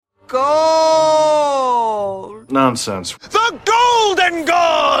gold. Nonsense. The Golden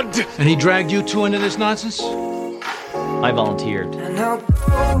God! And he dragged you two into this nonsense? I volunteered. And her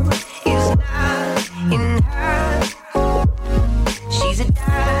gold is not in her. She's a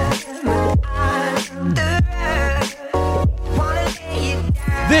diamond under her. Wanna lay it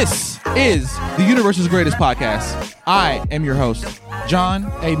down. This is the Universe's Greatest Podcast. I am your host,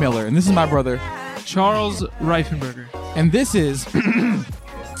 John A. Miller, and this is my brother, Charles Reifenberger. and this is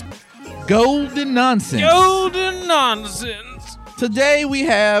Golden Nonsense. Golden Nonsense. Today we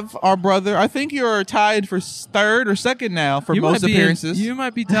have our brother. I think you're tied for third or second now for most appearances. You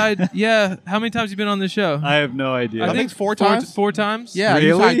might be tied. Yeah. How many times have you been on this show? I have no idea. I think it's four times. Four times? Yeah,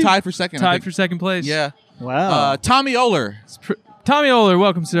 Really? you're tied for second. I Tied think. for second place. Yeah. Wow. Tommy Oler. Tommy Oler,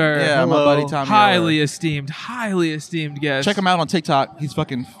 welcome, sir. Yeah, my Hello. buddy Tommy Highly Oler. esteemed guest. Check him out on TikTok. He's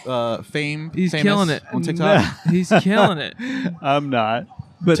fucking famous. He's killing it. on TikTok. He's killing it. I'm not.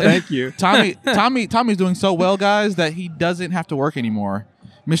 But thank you. Tommy's doing so well, guys, that he doesn't have to work anymore.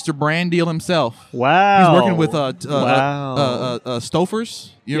 Mr. Brand Deal himself. Wow. He's working with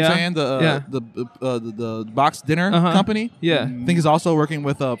Stouffer's. You know what I'm saying? The box dinner company. Yeah. I think he's also working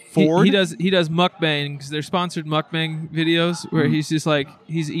with Ford. He does mukbangs. They're sponsored mukbang videos where he's just like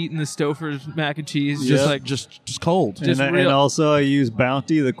he's eating the Stouffer's mac and cheese, just like just cold. Just and real. also I use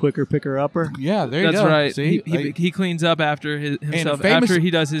Bounty, the quicker picker upper. Yeah, there you That's go. right. See, He cleans up after himself famous- after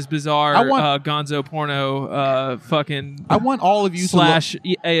he does his bizarre gonzo porno fucking I want all of you slash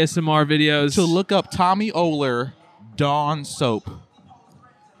ASMR videos to look up Tommy Oler Dawn soap.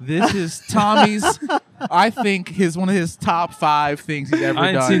 This is Tommy's. I think one of his top 5 things he's ever done.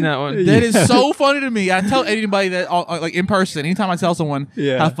 I ain't seen that one. That is so funny to me. I tell anybody that, like in person, anytime I tell someone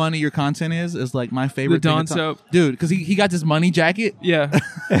how funny your content is like my favorite The thing. Dawn soap. Dude, because he got this money jacket. Yeah.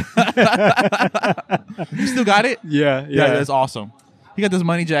 You still got it? Yeah. That's awesome. He got this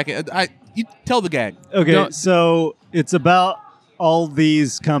money jacket. You tell the gag. Okay, so it's about all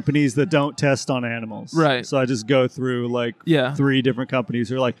these companies that don't test on animals. Right. So I just go through like Yeah. 3 different companies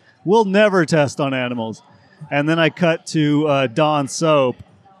who are like, we'll never test on animals. And then I cut to Dawn Soap.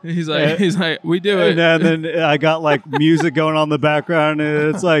 He's like, we do it. And then I got like music going on in the background.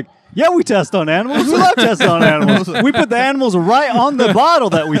 And it's like, yeah, we test on animals. We love testing on animals. We put the animals right on the bottle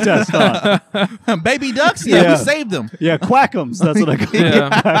that we test on. Baby ducks? Yeah, we saved them. Yeah, quack'ems. That's what I call them.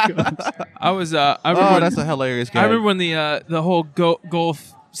 Yeah. Quack'ems. I remember That's a hilarious gag. I remember when the whole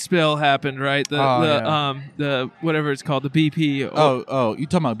Gulf spill happened, right? The whatever it's called, the BP. You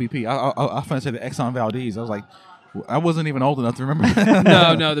talking about BP? I was going to say the Exxon Valdez. I was like, I wasn't even old enough to remember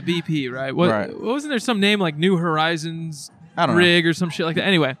that. no, the BP, right? Right. Wasn't there some name like New Horizons I don't know. rig or some shit like that?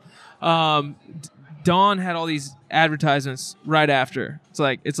 Anyway, Dawn had all these advertisements right after. It's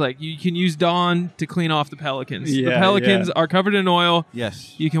like you can use Dawn to clean off the pelicans. The Yeah, pelicans yeah. are covered in oil.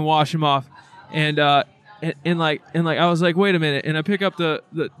 Yes. You can wash them off, and I was like, wait a minute, and I pick up the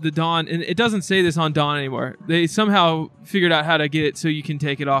Dawn, and it doesn't say this on Dawn anymore. They somehow figured out how to get it so you can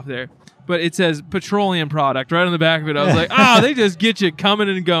take it off there. But it says petroleum product right on the back of it. I was like, they just get you coming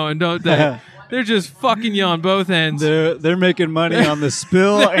and going, don't they? They're just fucking you on both ends. They're making money on the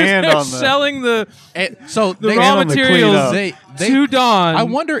spill and they're on the selling the raw on the materials cleanup. to Dawn. I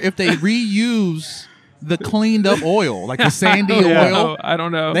wonder if they reuse the cleaned up oil, like the sandy oil. I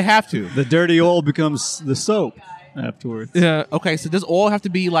don't know. They have to. The dirty oil becomes the soap afterwards. Yeah. Okay, so does oil have to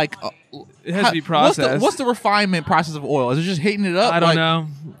be like? It has to be processed. What's the refinement process of oil? Is it just heating it up? I don't know.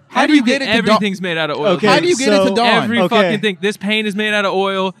 How do you get it to Everything's made out of oil. Okay, How do you get it to Dawn? Every fucking thing. This paint is made out of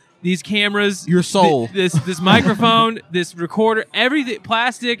oil. These cameras, Your soul. this microphone, this recorder, everything,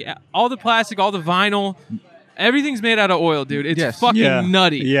 plastic, all the vinyl, everything's made out of oil, dude. It's fucking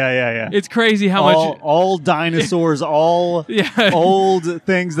nutty. Yeah. It's crazy how much. All dinosaurs, all old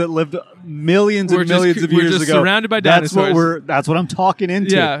things that lived millions and millions of years we're just ago. surrounded by dinosaurs. That's what I'm talking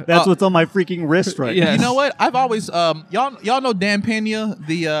into. Yeah. That's what's on my freaking wrist right Yeah. now. You know what? I've always y'all know Dan Pena,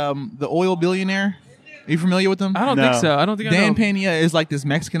 the oil billionaire. Are you familiar with him? I don't think so. I don't think I Dan know. Pena is like this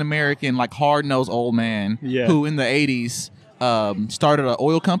Mexican American, like hard nosed old man who in the 80s started an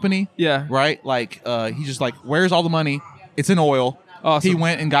oil company. Yeah. Right? Like he's just like, where's all the money? It's in oil. Awesome. He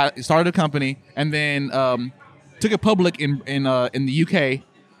went and started a company and then took it public in the UK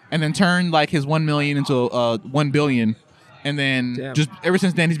and then turned like his 1 million into 1 billion. And then just ever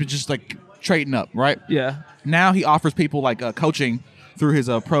since then he's been just like trading up, right? Yeah. Now he offers people like coaching through his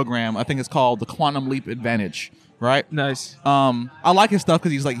program. I think it's called the Quantum Leap Advantage, right? Nice. I like his stuff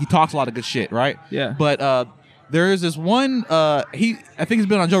because he talks a lot of good shit, right? Yeah. But there is this one. I think he's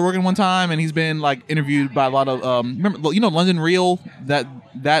been on Joe Rogan one time, and he's been like interviewed by a lot of remember London Real, that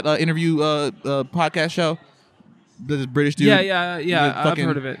interview podcast show. the British dude. Yeah. The I've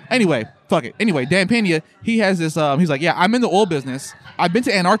heard of it. Anyway, fuck it. Anyway, Dan Pena, he has this. He's like, yeah, I'm in the oil business. I've been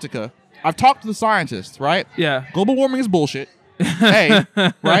to Antarctica. I've talked to the scientists. Right. Yeah. Global warming is bullshit. Hey,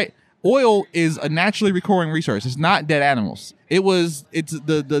 right. Oil is a naturally recurring resource. It's not dead animals. It's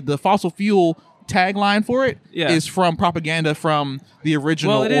the fossil fuel tagline for it is from propaganda from the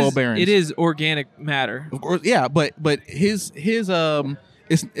original oil barons. It is organic matter. Of course, yeah, but his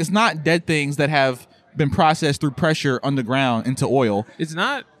it's not dead things that have been processed through pressure underground into oil. It's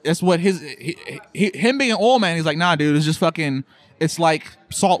not. It's what him being an oil man. He's like, nah, dude, it's just fucking. It's like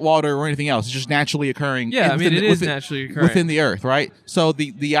salt water or anything else. It's just naturally occurring. Yeah, it is naturally occurring within the earth, right? So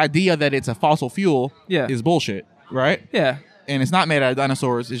the idea that it's a fossil fuel is bullshit, right? Yeah, and it's not made out of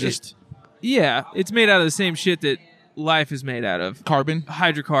dinosaurs. It's just it's made out of the same shit that life is made out of. Carbon,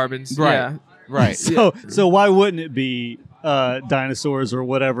 hydrocarbons. Right, yeah. right. So why wouldn't it be dinosaurs or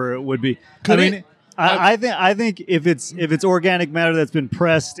whatever it would be? I think if it's organic matter that's been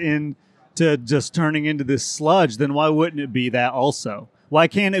pressed into just turning into this sludge, then why wouldn't it be that also? Why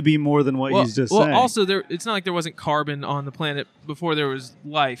can't it be more than what he's just saying? Well, also, it's not like there wasn't carbon on the planet before there was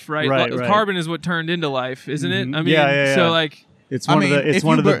life, right? Right. Carbon is what turned into life, isn't it? I mean, yeah. so like... It's one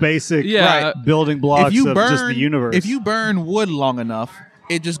of the basic building blocks of just the universe. If you burn wood long enough,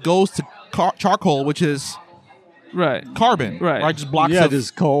 it just goes to charcoal, which is carbon, right? Just blocks of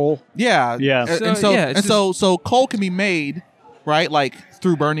just coal. Yeah. So coal can be made, right? Like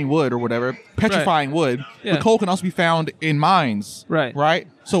through burning wood or whatever, petrifying wood. Yeah. The coal can also be found in mines, right?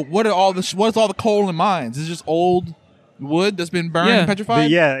 So what is all the coal in mines? Is it just old wood that's been burned and petrified?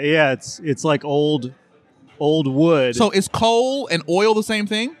 But it's like old wood. So is coal and oil the same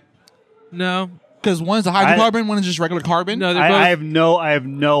thing? No. Because one is a hydrocarbon, one is just regular carbon. No, I have no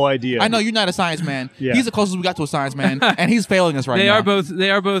idea. I know you're not a science man. Yeah. He's the closest we got to a science man, and he's failing us right They now. are both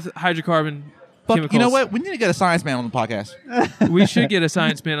hydrocarbon chemicals. You know what? We need to get a science man on the podcast. We should get a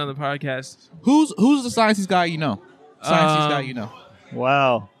science man on the podcast. Who's the sciencey guy you know?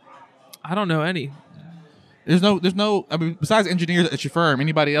 Wow. I don't know any. There's no. I mean, besides engineers at your firm,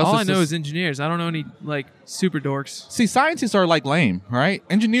 anybody else? All I know is engineers. I don't know any like super dorks. See, scientists are like lame, right?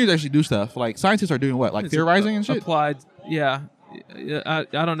 Engineers actually do stuff. Like scientists are doing what, like theorizing and shit. Applied, yeah. I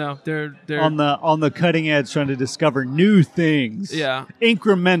don't know. They're on the cutting edge, trying to discover new things. Yeah,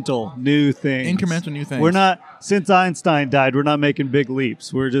 incremental new things. We're not, since Einstein died, we're not making big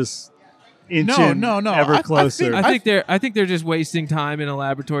leaps. We're just inching ever closer. I think they're just wasting time in a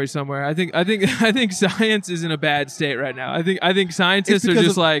laboratory somewhere. I think science is in a bad state right now. I think scientists are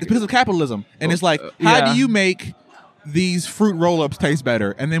just it's because of capitalism, and it's like, how do you make these fruit roll-ups taste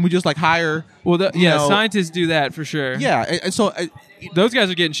better? And then we just like hire. Scientists do that for sure. Yeah, and so those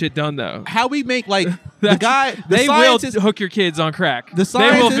guys are getting shit done though. How we make like the guy? They will hook your kids on crack. They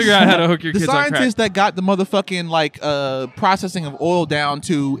will figure out how to hook your kids on crack. The scientist that got the motherfucking like processing of oil down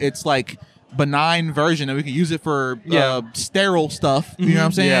to its like benign version, and we can use it for sterile stuff. You know what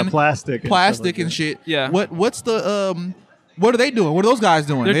I'm saying? Yeah, plastic and shit. Yeah. What's the what are they doing? What are those guys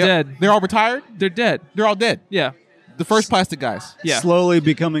doing? They're dead. They're all retired? They're dead. They're all dead. Yeah. The first plastic guys. Yeah. Slowly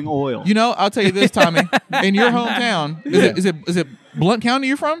becoming oil. You know, I'll tell you this, Tommy. In your hometown, is it Blount County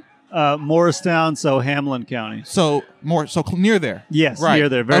you're from? Morristown, so Hamlin County. So near there. Yes, right. near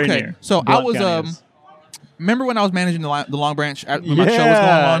there, very near. So Blount I was County remember when I was managing the Long Branch when my show was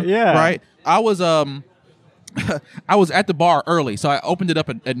going on? Yeah. Right? I was I was at the bar early, so I opened it up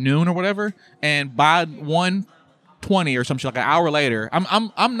at noon or whatever, and by 1:20 or something, like an hour later,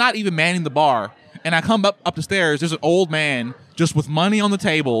 I'm not even manning the bar, and I come up the stairs. There's an old man just with money on the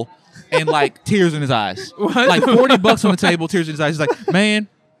table and like tears in his eyes, like $40 on the table, tears in his eyes. He's like, "Man,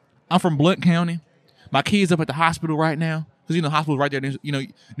 I'm from Blount County. My kid's up at the hospital right now because the hospital's right there, near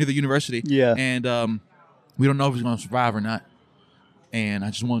the university. Yeah, and we don't know if he's going to survive or not. And I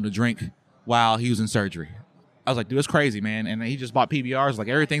just wanted to drink while he was in surgery." I was like, dude, that's crazy, man. And he just bought PBRs. Like,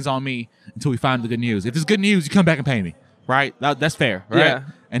 everything's on me until we find the good news. If it's good news, you come back and pay me, right? That's fair, right? Yeah.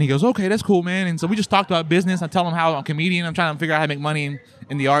 And he goes, okay, that's cool, man. And so we just talked about business. I tell him how I'm a comedian. I'm trying to figure out how to make money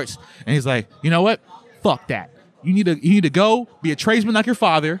in the arts. And he's like, you know what? Fuck that. You need to go be a tradesman like your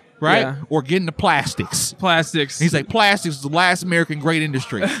father, right? Yeah. Or get into plastics. Plastics. And he's like, plastics is the last American great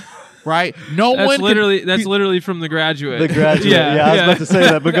industry. Right? That's literally from The Graduate. The Graduate. Yeah, I was about to say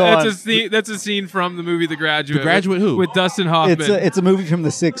that, but go on. That's a scene from the movie The Graduate. The Graduate who? With Dustin Hoffman. It's a movie from the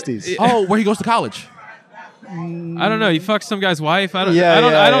 60s. Oh, where he goes to college. I don't know. He fucks some guy's wife. I don't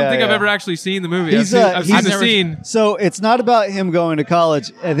think I've ever actually seen the movie. I've seen the scene. So it's not about him going to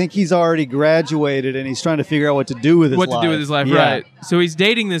college. I think he's already graduated and he's trying to figure out what to do with his life. Yeah. Right? So he's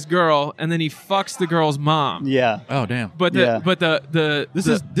dating this girl, and then he fucks the girl's mom. Yeah. Oh damn. But the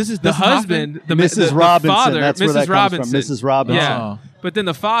this is the husband, the Mrs. Robinson. father, That's Mrs. where that Robinson. comes from. Mrs. Robinson. Yeah. Oh. But then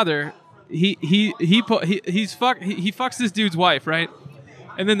the father, he fucks this dude's wife, right?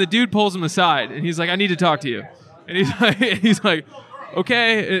 And then the dude pulls him aside, and he's like, "I need to talk to you." And he's like,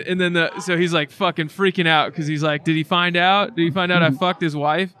 "Okay." And then so he's like fucking freaking out because he's like, "Did he find out? Did he find out I fucked his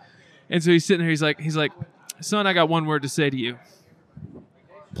wife?" And so he's sitting there. He's like, "Son, I got one word to say to you.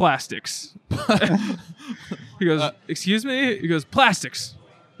 Plastics." He goes, "Excuse me?" He goes, "Plastics.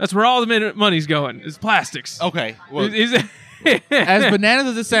 That's where all the money's going. Is plastics." Okay. Well, He's- as bananas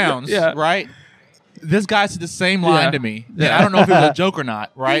as it sounds, Yeah. right? This guy said the same line Yeah. to me. And I don't know if it was a joke or not,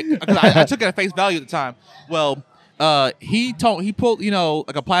 right? Because I took it at face value at the time. Well, he pulled,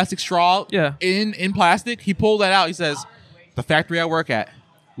 like a plastic straw in plastic. He pulled that out. He says, "The factory I work at,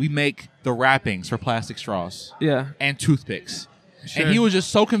 we make the wrappings for plastic straws and toothpicks." Sure. And he was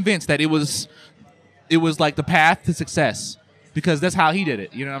just so convinced that it was like the path to success. Because that's how he did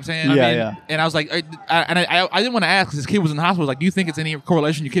it. You know what I'm saying? Yeah. And I was like, I didn't want to ask because his kid was in the hospital. I was like, do you think it's any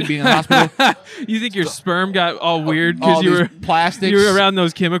correlation your kid being in the hospital? You think your sperm got all weird all because you these were plastics. You were around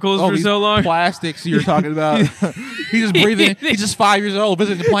those chemicals for these so long. Plastics you're talking about. He's just breathing. He's just 5 years old,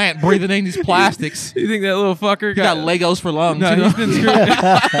 visiting the plant, breathing in these plastics. You think that little fucker He got Legos for lungs. No, you know? he's been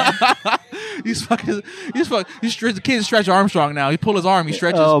screwed. He's the kid's Stretch Armstrong now. He pulled his arm. He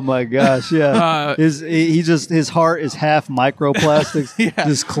stretches. Oh my gosh! Yeah. His heart is half microplastics,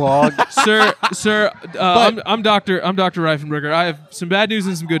 just clogged. Sir, I'm Dr. Reifenberger. I have some bad news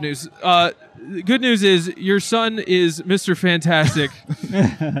and some good news. The good news is your son is Mr. Fantastic.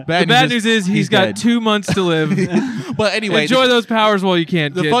 The bad news is he's got dead. 2 months to live. But anyway, enjoy those powers while you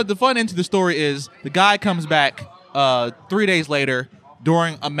can. The fun end to the story is the guy comes back 3 days later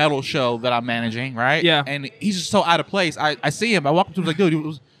during a metal show that I'm managing, right? Yeah. And he's just so out of place. I see him. I walk up to him like,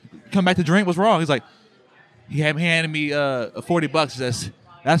 dude, come back to drink. What's wrong? He's like, he handed me $40. He says,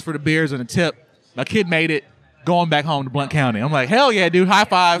 that's for the beers and the tip. My kid made it. Going back home to Blount County. I'm like, hell yeah, dude! High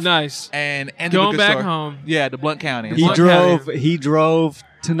five. Nice. And going back story. home. Yeah, to Blount County. He drove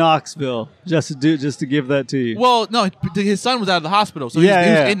to Knoxville just to give that to you. Well, no, his son was out of the hospital, so he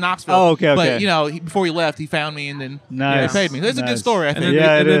was in Knoxville. Oh, okay. But before he left, he found me and then they paid me. It's a good story, I think.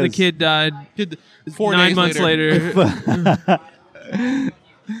 And then the kid died 9 months later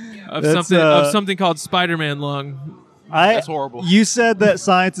of something called Spider-Man lung. That's horrible. You said that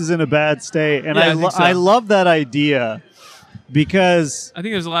science is in a bad state, and I love that idea because I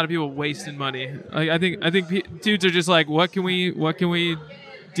think there's a lot of people wasting money. I think dudes are just like, what can we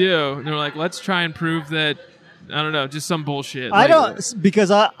do? And they're like, let's try and prove that. I don't know, just some bullshit. I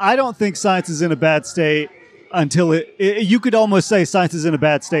don't think science is in a bad state until you could almost say science is in a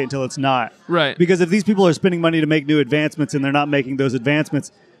bad state until it's not. Right. Because if these people are spending money to make new advancements and they're not making those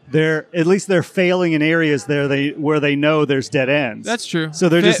advancements, they're failing in areas where they know there's dead ends. That's true. So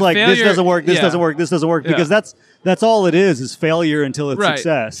they're just like, failure, this doesn't work, this doesn't work, this doesn't work, because that's all it is failure until it's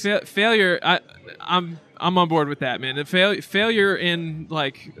success. Failure. I'm on board with that, man. Failure in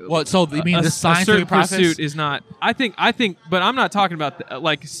like So you mean the scientific process pursuit is not. I think, but I'm not talking about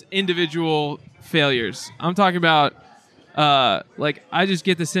like individual failures. I'm talking about like I just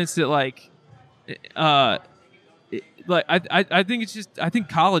get the sense that I think it's just I think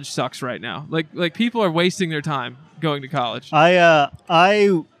college sucks right now. Like people are wasting their time going to college. I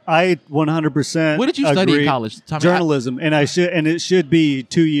 100%. What did you study agree. in college? Journalism, and it should be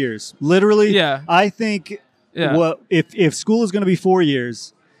 2 years. Literally, Yeah. I think if school is going to be 4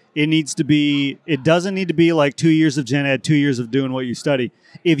 years, it doesn't need to be like 2 years of gen ed, 2 years of doing what you study.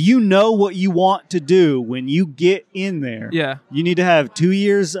 If you know what you want to do when you get in there, you need to have 2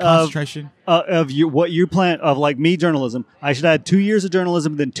 years concentration what you plan of like me journalism. I should add 2 years of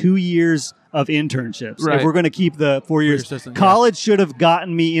journalism, then 2 years of internships. Right. If we're going to keep the 4 years, system, college should have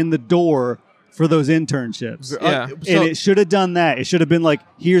gotten me in the door for those internships. Yeah. And it should have done that. It should have been like,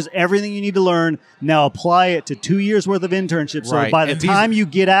 here's everything you need to learn. Now apply it to 2 years worth of internships. So by the time you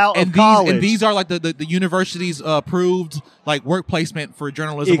get out of college. And these are like the university's approved like work placement for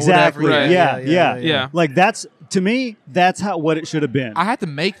journalism. Exactly. Or whatever. Right. Yeah. Like to me, that's what it should have been. I had to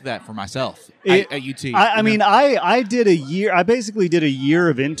make that for myself at UT. I mean, I did a year. I basically did a year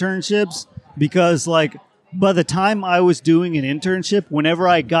of internships because like by the time I was doing an internship, whenever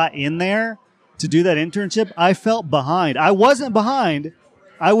I got in there to do that internship, I felt behind. I wasn't behind.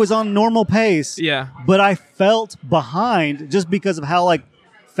 I was on normal pace. Yeah. But I felt behind just because of how like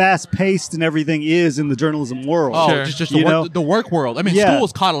fast paced and everything is in the journalism world. Oh, Sure. just You know? the work world. I mean, Yeah. school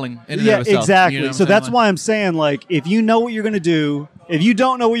is coddling in and Yeah, of itself. exactly. You know what So I'm that's saying? why I'm saying, like, if you know what you're going to do, if you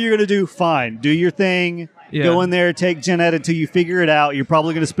don't know what you're going to do, fine. Do your thing. Yeah. Go in there, take gen ed until you figure it out. You're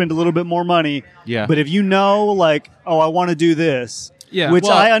probably going to spend a little bit more money. Yeah. But if you know, like, oh, I want to do this, Yeah. which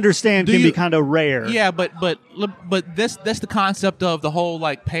Well, I understand do can be you- kind of rare. Yeah, but that's the concept of the whole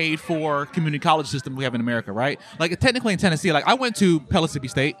like paid for community college system we have in America, right? Like technically in Tennessee, like I went to Pellissippi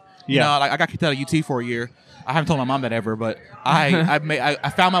State. You Yeah. know, like I got kicked out of UT for a year. I haven't told my mom that ever, but I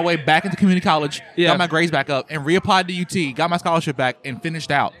found my way back into community college, Yeah. got my grades back up, and reapplied to UT, got my scholarship back, and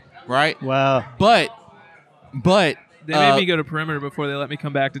finished out. Right? Wow. But They made me go to perimeter before they let me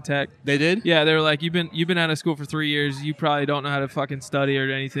come back to tech. they did. Yeah, they were like, you've been out of school for 3 years. You probably don't know how to fucking study or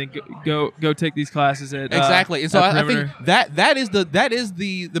anything. Go take these classes at Exactly. And so at I think perimeter. that is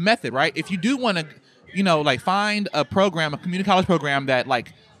the method, right? If you do want to, you know, like find a program, a community college program that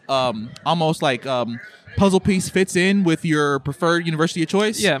like almost like puzzle piece fits in with your preferred university of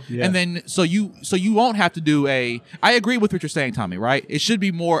choice. Yeah. Yeah. And then so you won't have to do I agree with what you're saying, Tommy, right? It should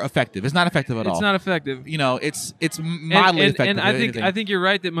be more effective. It's not effective at all. It's not effective. You know, it's mildly effective. And I think you're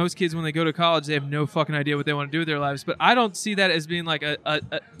right that most kids when they go to college they have no fucking idea what they want to do with their lives. But I don't see that as being like the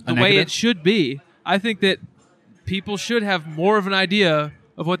way negative? it should be. I think that people should have more of an idea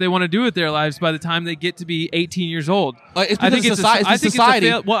of what they want to do with their lives by the time they get to be 18 years old. It's I think because it's society- I think society-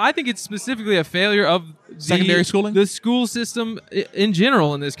 it's well, I think it's specifically a failure of Secondary schooling? the school system in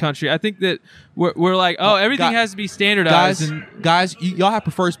general in this country. I think that we're like, everything has to be standardized. Guys, y'all have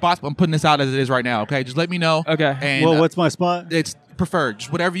preferred spots. But I'm putting this out as it is right now. Okay, just let me know. Okay. And Well, what's my spot? it's preferred.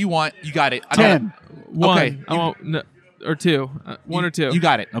 Just whatever you want. You got it. 10. One, Okay. I won't, no, or two, one or two. You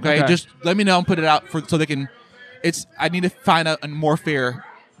got it. Okay? Okay. Just let me know and put it out so they can. I need to find a more fair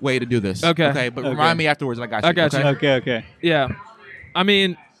way to do this. Okay. Okay. But Okay. remind me afterwards. I got you. I got you. okay? Okay. Yeah. I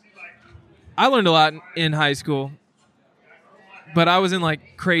mean, I learned a lot in high school, but I was in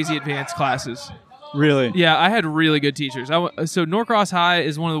like crazy advanced classes. Really? Yeah, I had really good teachers. So Norcross High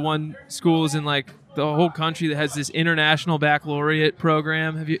is one of the one schools in like the whole country that has this international baccalaureate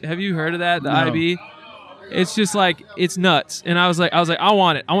program. Have you heard of that? The No. IB? It's just like it's nuts. And I was like, I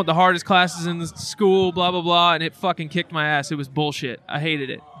want it. I want the hardest classes in the school, blah blah blah, and it fucking kicked my ass. It was bullshit. I hated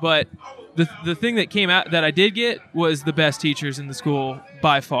it. But the thing that came out that I did get was the best teachers in the school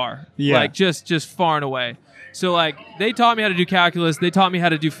by far. Yeah. Like just far and away. So like they taught me how to do calculus. They taught me how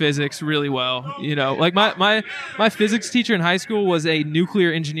to do physics really well. You know, like my physics teacher in high school was a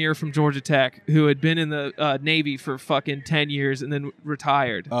nuclear engineer from Georgia Tech who had been in the Navy for fucking 10 years and then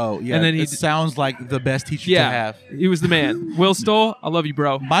retired. Oh yeah. And then it sounds like the best teacher to yeah, have. he was the man. Will Stoll, I love you,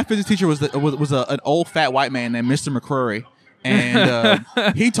 bro. My physics teacher was an old fat white man named Mr. McCrory, and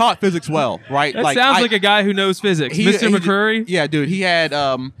he taught physics well, right? That sounds like a guy who knows physics. Mr. McCurry. Yeah, dude. He had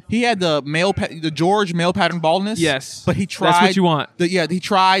the George male pattern baldness. Yes. but he tried. That's what you want. He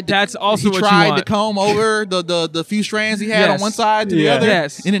tried. That's also he what you tried want. to comb over the few strands he had on Yes. one side to the Yeah. other.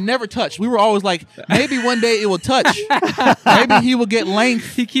 Yes. and it never touched. We were always like, maybe one day it will touch. Maybe he will get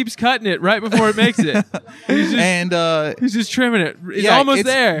length. He keeps cutting it right before it makes it. He's just trimming it. It's almost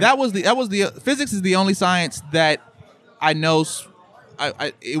there. That was the physics is the only science that I know.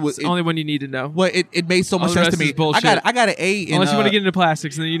 It was It's the only one you need to know. well, it made so much All the sense to rest me. is bullshit. I got an A in Unless you want to get into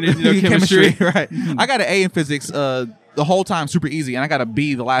plastics, and then you need to know chemistry. right? I got an A in physics the whole time, super easy, and I got a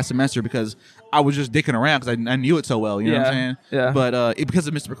B the last semester because I was just dicking around because I knew it so well. You know what I'm saying? Yeah. But because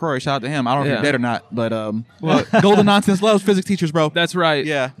of Mr. McCrory, shout out to him. I don't know if Yeah. he's dead or not, but Golden Nonsense loves physics teachers, bro. That's right.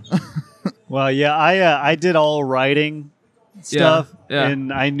 Yeah. Well, yeah, I did all writing stuff, Yeah.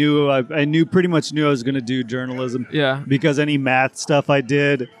 and I pretty much knew I was going to do journalism. Yeah. Because any math stuff I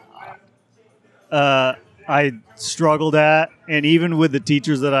did, I struggled at, and even with the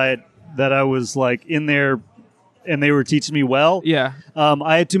teachers that I was like in there, and they were teaching me well. Yeah.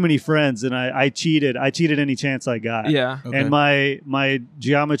 I had too many friends, and I cheated. I cheated any chance I got. Yeah. Okay. And my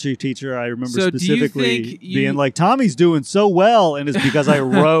geometry teacher, I remember So do you specifically think being like, "Tommy's doing so well," and it's because I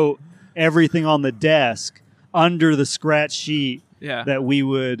wrote everything on the desk under the scratch sheet Yeah. that we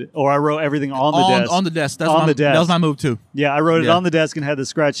would, or I wrote everything on the desk. On the desk. That's On my, the desk. That was my move too. Yeah, I wrote it Yeah. on the desk and had the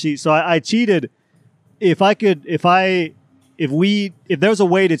scratch sheet. So I cheated. If there was a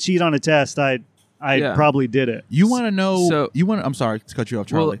way to cheat on a test, I Yeah. probably did it. You want to know? So- I'm sorry to cut you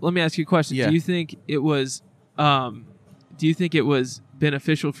off, Well, Charlie. let me ask you a question. Yeah. Do you think it was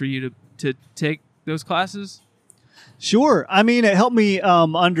beneficial for you to take those classes? Sure. I mean, it helped me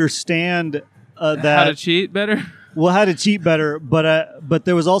understand How that to cheat better? well, how to cheat better. But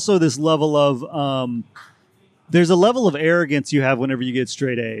there was also this level of there's a level of arrogance you have whenever you get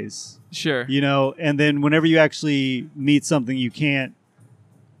straight A's. Sure. You know, and then whenever you actually meet something you can't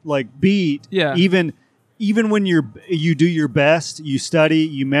beat. Yeah. Even when you do your best, you study,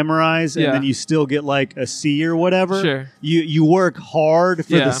 you memorize, and then you still get like a C or whatever. Sure. You work hard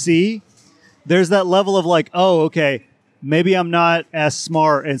for the C. There's that level of like, oh, okay, maybe I'm not as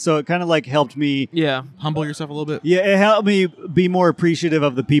smart, and so it kind of like helped me. Yeah. Humble yourself a little bit. Yeah, it helped me be more appreciative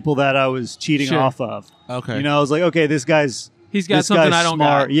of the people that I was cheating off of. Okay. You know, I was like, okay, he's got something I don't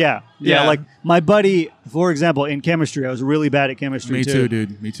smart. got. Yeah. Like my buddy, for example, in chemistry, I was really bad at chemistry. Me too,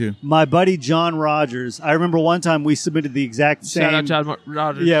 dude. Me too. My buddy John Rogers. I remember one time we submitted the exact same. Shout out John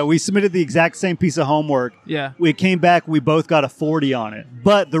Rogers. Yeah, we submitted the exact same piece of homework. Yeah. We came back. We both got a 40 on it.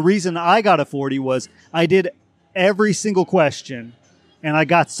 But the reason I got a 40 was I did every single question, and I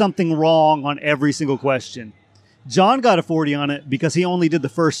got something wrong on every single question. John got a 40 on it because he only did the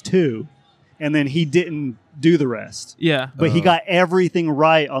first 2, and then he didn't do the rest. Yeah. But he got everything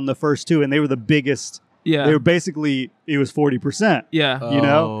right on the first 2, and they were the biggest. Yeah. They were basically, it was 40%. Yeah. You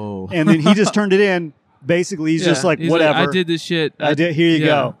know? And then he just turned it in. Basically, he's just like, He's whatever. I did this shit. I did. Here you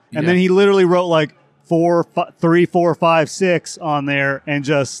go. And Yeah. then he literally wrote like 3, 4, 5, 6 on there, and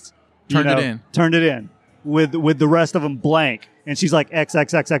just Turned it in with the rest of them blank. And she's like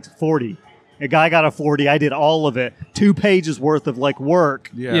XXXX 40. A guy got a 40. I did all of it. 2 pages worth of like work.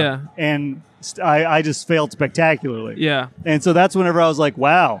 Yeah. And I just failed spectacularly. Yeah. And so that's whenever I was like,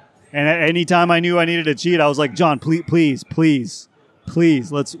 wow. And anytime I knew I needed to cheat, I was like, John, please,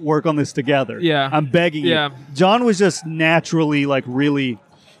 let's work on this together. Yeah. I'm begging Yeah. you. John was just naturally like really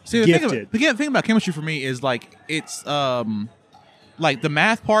gifted. The thing about chemistry for me is like it's like the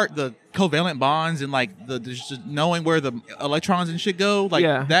math part, the covalent bonds, and like the just knowing where the electrons and shit go. Like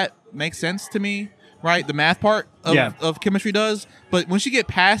that makes sense to me, right? The math part of chemistry does. But once you get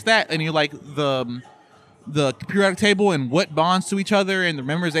past that, and you're like the periodic table and what bonds to each other and the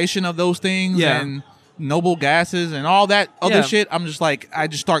memorization of those things and noble gases and all that other shit, I'm just like, I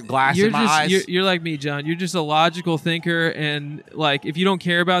just start glassing my eyes. You're like me, John. You're just a logical thinker, and like if you don't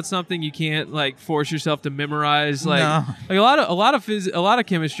care about something, you can't like force yourself to memorize. Like, like a lot of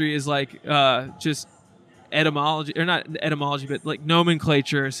chemistry is like just etymology, or not etymology, but like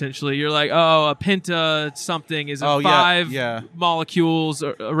nomenclature. Essentially, you're like, oh, a penta something is five molecules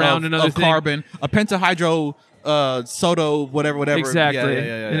around another thing. Carbon, a pentahydro. Soda, whatever. Exactly.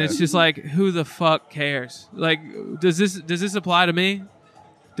 Yeah. And it's just like, who the fuck cares? Like, does this apply to me?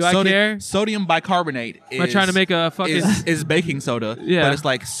 Do I care? Sodium bicarbonate. Am I trying to make a fucking is baking soda? Yeah. But it's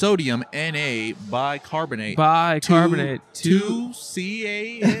like sodium Na bicarbonate. Bicarbonate. Two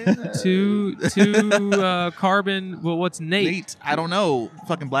CAN. Two carbon. Well, what's Nate? I don't know.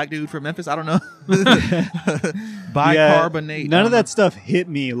 Fucking black dude from Memphis. I don't know. Bicarbonate. None of that stuff hit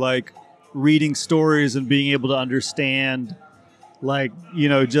me like reading stories and being able to understand, like, you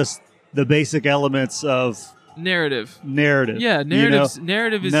know, just the basic elements of narrative. Yeah,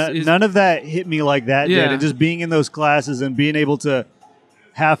 narrative is none of that hit me like that Yeah. did. And just being in those classes and being able to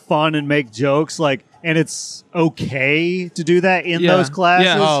have fun and make jokes, like, and it's okay to do that in those classes.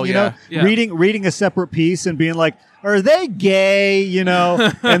 Yeah. Oh, you yeah. know, Yeah. reading a separate piece and being like, are they gay? You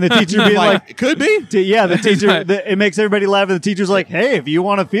know, and the teacher being like, it could be. the teacher. It makes everybody laugh, and the teacher's like, "Hey, if you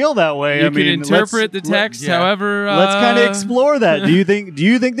want to feel that way, you I mean, can interpret the text however. Let's kind of explore that. Do you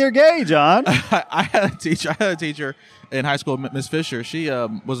think they're gay, John? I had a teacher in high school, Miss Fisher. She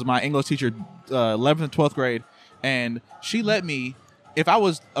was my English teacher, 11th and 12th grade, and she let me, if I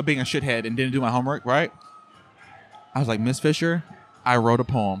was being a shithead and didn't do my homework, right? I was like, Miss Fisher, I wrote a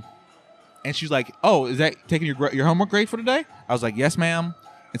poem. And she's like, oh, is that taking your homework grade for today? I was like, yes, ma'am.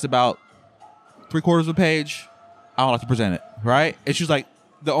 It's about 3/4 of a page. I would like to present it, right? And she's like,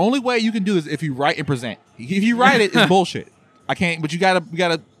 the only way you can do this is if you write and present. If you write it, it's bullshit. I can't, but you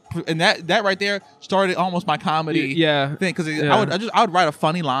gotta, and that right there started almost my comedy thing. Because I would write a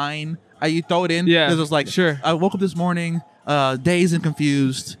funny line. You throw it in. Yeah. Because it was like, sure. I woke up this morning, dazed and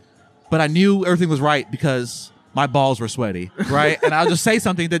confused, but I knew everything was right because my balls were sweaty, right? And I'll just say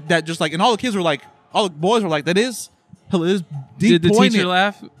something that just like, and all the kids were like, all the boys were like, that is deep. Did the poignant. teacher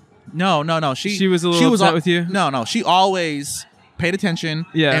laugh? No. She was a little upset with you? No. She always paid attention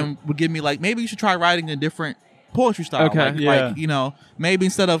and would give me like, maybe you should try writing a different poetry style. Okay. Like, you know, maybe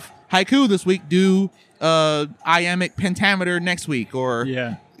instead of haiku this week, do iambic pentameter next week, or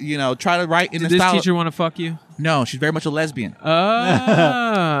you know, try to write in Did the this style. teacher want to fuck you? No, she's very much a lesbian.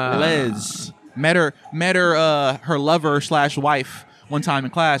 Les. Met her her lover / wife one time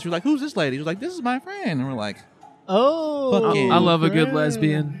in class. She was like, who's this lady? She was like, this is my friend. And we're like, Oh, I love a good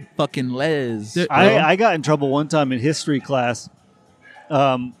lesbian. fucking Les. I got in trouble one time in history class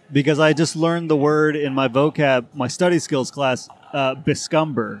because I just learned the word in my vocab, my study skills class,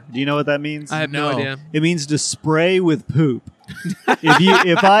 Bescumber. Do you know what that means? I have no idea. It means to spray with poop.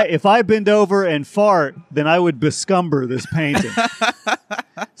 If I bend over and fart, then I would Bescumber this painting.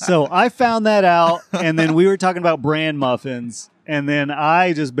 So I found that out, and then we were talking about bran muffins, and then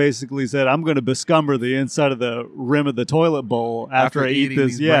I just basically said I'm going to Bescumber the inside of the rim of the toilet bowl after I eat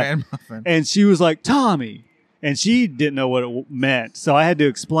this. Bran muffins. And she was like, Tommy. And she didn't know what it meant. So I had to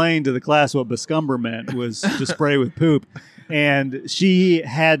explain to the class what Bescumber meant, was to spray with poop. And she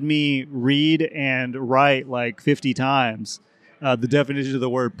had me read and write like 50 times the definition of the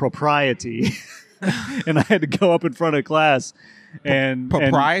word propriety. And I had to go up in front of class. And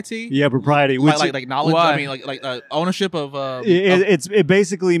propriety? Yeah, propriety. Which Like knowledge? Why? I mean, like ownership of... it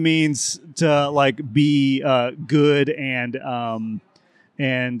basically means to like be good and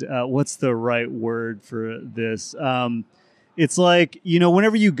what's the right word for this? It's like,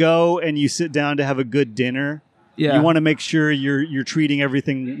 whenever you go and you sit down to have a good dinner, Yeah. you want to make sure you're treating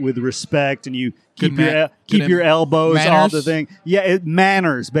everything with respect, and you keep Good your elbows off manners? the thing. Yeah,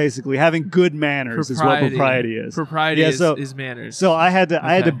 manners, basically. Having good manners is what propriety is. Propriety Yeah, is manners. So I had to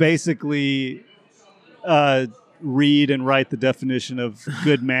Okay. basically read and write the definition of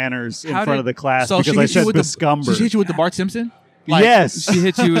good manners in How front did- of the class So because she I hit you said with the Bescumber. She hit you with the Bart Simpson? Yes. she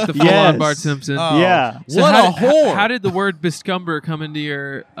hit you with the full-on Yes. Bart Simpson. Oh. Yeah. So What how a whore. How did the word Bescumber come into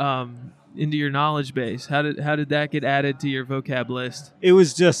your knowledge base? How did that get added to your vocab list? It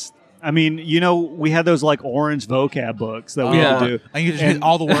was just, we had those like orange vocab books that we had to do. And you just hit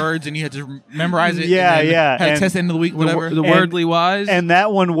all the words and you had to memorize it. Yeah, and then yeah. Had a And test end of the week, whatever. The wordly wise. And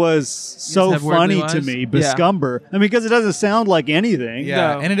that one was so have wordly funny to wise? me, Yeah. Bescumber. I mean, because it doesn't sound like anything.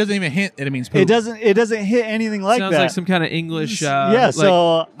 yeah, No. and it doesn't even hint that it means poop. It doesn't hit anything like sounds that. like some kind of English. Yeah,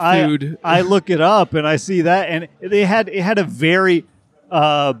 so food. I look it up and I see that, and it had a very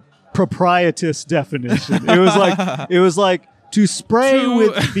proprietous definition. It was like to spray To-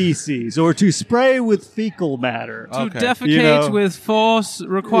 with feces or to spray with fecal matter. to Okay. defecate with force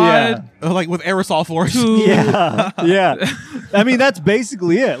required. Like with aerosol force. To Yeah. I mean, that's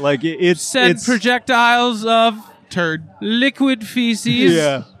basically it. Like it's send projectiles of Turd. liquid feces.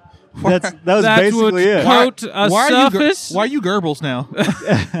 Yeah. That was That basically would it. coat a surface. Why are you Goebbels now?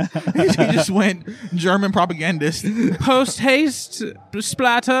 He just went German propagandist. Post haste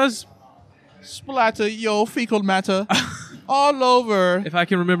splatters. Splatter your fecal matter all over. If I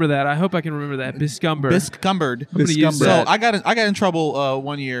can remember that, I hope I can remember that. Bescumber. Bescumbered. I'm gonna use So that. I got in trouble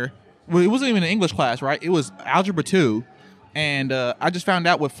one year. Well, it wasn't even an English class, right? It was algebra 2, and I just found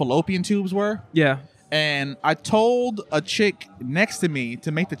out what fallopian tubes were. Yeah. And I told a chick next to me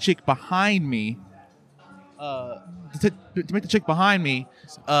to make the chick behind me,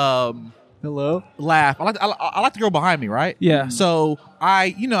 Hello? laugh. I like the girl behind me, right? Yeah. So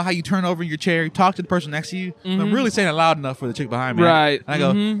you know how you turn over in your chair, you talk to the person next to you. I'm really saying it loud enough for the chick behind me. Right. And I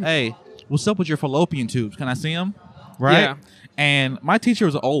go, Mhm. hey, what's up with your fallopian tubes? Can I see them? Right. Yeah. And my teacher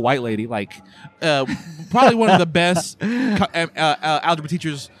was an old white lady, like probably one of the best algebra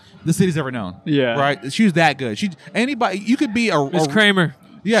teachers the city's ever known. Yeah. Right. She was that good. You could be Miss Kramer.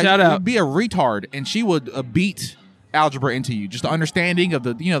 yeah, Shout you out. could be a retard, and she would beat algebra into you. Just the understanding of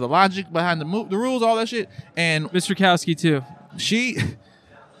the the logic behind the rules, all that shit. And Mr. Kowski too.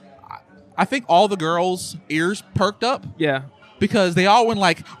 I think all the girls' ears perked up Yeah. because they all went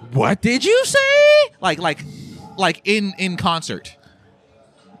like, "What did you say?" Like in concert,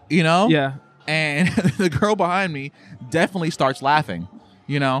 Yeah. And the girl behind me definitely starts laughing,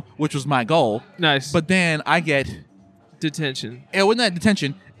 which was my goal. Nice. But then I get detention. it wasn't that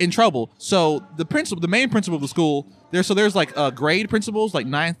detention, in trouble. So the main principal of the school, there's like grade principals, like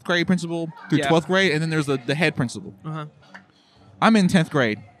 9th grade principal through Yeah. 12th grade, and then there's the head principal. Uh-huh. I'm in 10th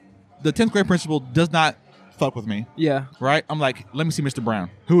grade. The 10th grade principal does not fuck with me, Yeah. right? I'm like, let me see Mr. Brown,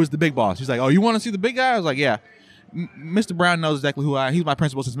 who is the big boss. He's like, oh, you want to see the big guy? I was like, yeah. Mr. Brown knows exactly who he's my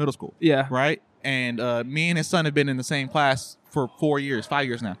principal since middle school. Yeah. Right? And me and his son have been in the same class for 5 years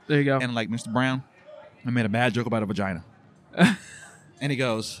now. There you go. And like, Mr. Brown, I made a bad joke about a vagina. And he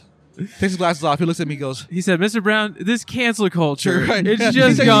goes, takes his glasses off. He looks at me. He goes, He said, Mr. Brown, this cancel culture, Right. it's He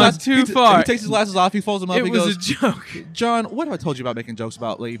just takes gone his too far. He takes his glasses off. He folds them up. It he was goes, a joke. John, what have I told you about making jokes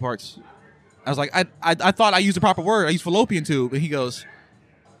about lady parts? I was like, I thought I used the proper word. I used fallopian tube. And he goes,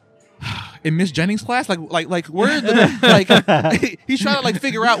 in Miss Jennings' class, like where the he's trying to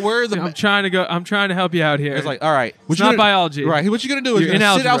figure out where the. I'm trying to help you out here. It's like, all right, It's not biology. right? What you gonna do is You're you're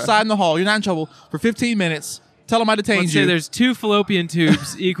gonna in sit algebra. outside in the hall. You're not in trouble for 15 minutes. Tell them I detained Let's you. say there's 2 fallopian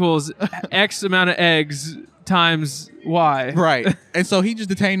tubes equals X amount of eggs times Y. right, and so he just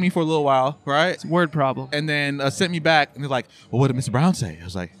detained me for a little while, right? It's a word problem. And then sent me back, and he's like, well, what did Mr. Brown say? I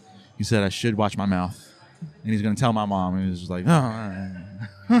was like, he said I should watch my mouth, and he's gonna tell my mom, and he was just like, oh.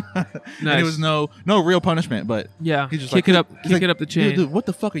 And it was no real punishment, but Yeah, he's just kick like, it up, he's like, the chain. Dude, what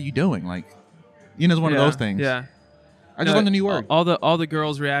the fuck are you doing? Like, it's one of those things. Yeah, I just learned a new word. All the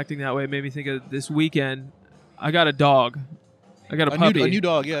girls reacting that way made me think of this weekend. I got a dog. I got a puppy. A new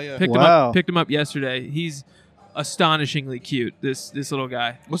dog. Yeah. Picked him up yesterday. He's astonishingly cute. This little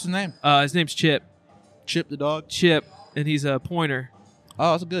guy. What's his name? His name's Chip. Chip the dog. Chip, and he's a pointer.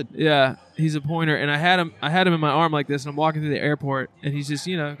 Oh, that's good. Yeah, he's a pointer, and I had him in my arm like this, and I'm walking through the airport, and he's just,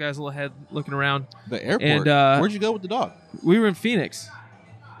 got his little head looking around. The airport? And, where'd you go with the dog? We were in Phoenix.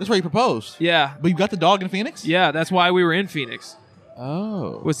 That's where you proposed? Yeah. But you got the dog in Phoenix? Yeah, that's why we were in Phoenix.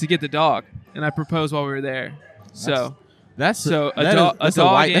 Oh. Was to get the dog, and I proposed while we were there. That's a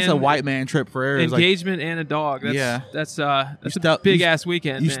white man trip for Aries. Engagement and a dog. That's a big ass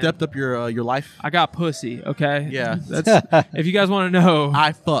weekend. You man. stepped up your life. I got pussy. Okay. Yeah. That's if you guys want to know.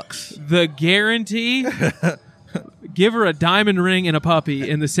 I fucks The guarantee. Give her a diamond ring and a puppy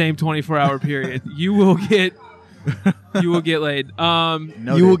in the same 24-hour period. You will get laid.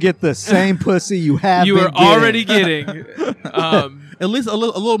 You will get the same pussy you have. You are already getting. At least a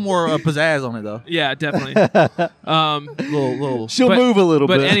little more pizzazz on it, though. Yeah, definitely. Little. She'll move a little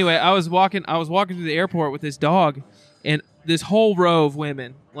bit. But anyway, I was walking through the airport with this dog, and this whole row of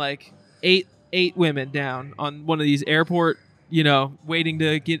women, like eight women down on one of these airport, waiting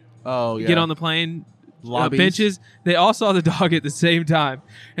to get on the plane benches. They all saw the dog at the same time,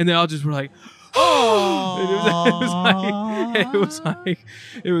 and they all just were like,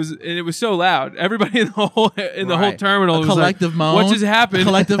 it was so loud. Everybody in the whole terminal was collective like, moan. what just happened?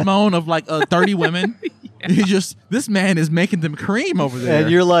 Collective moan of like 30 women. This man is making them cream over there.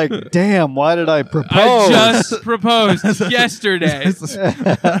 And you're like, damn, why did I propose? I just proposed yesterday.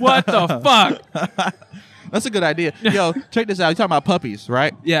 What the fuck? That's a good idea. Yo, check this out. You're talking about puppies,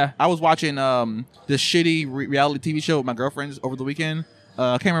 right? Yeah. I was watching this shitty reality TV show with my girlfriends over the weekend.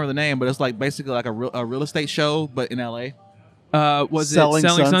 I can't remember the name, but it's like basically like a real estate show, but in LA. Was it Selling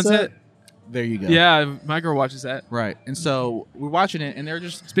Sunset? There you go. Yeah, my girl watches that. Right. And so we're watching it, and they're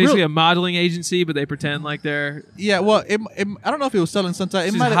just... It's basically a modeling agency, but they pretend like they're... Yeah, well, I don't know if it was Selling Sunset.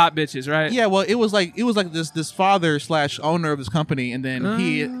 It's just hot bitches, right? Yeah, well, it was like this father / owner of this company, and then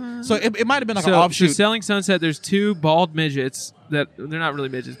he... So it might have been like an offshoot. So Selling Sunset, there's two bald midgets that... They're not really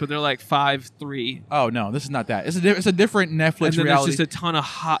midgets, but they're like 5'3". Oh, no, this is not that. It's a different Netflix and then reality. There's just a ton of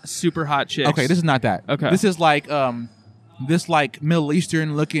super hot chicks. Okay, this is not that. Okay. This is like this like Middle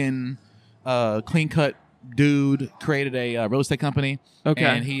Eastern looking clean cut dude created a real estate company. Okay.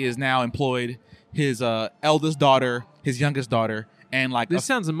 And he is now employed his eldest daughter, his youngest daughter, and like this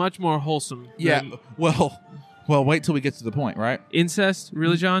sounds much more wholesome. Yeah. Well, wait till we get to the point, right? Incest,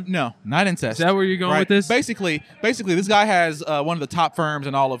 really, John? No, not incest. Is that where you're going with this? Basically, this guy has one of the top firms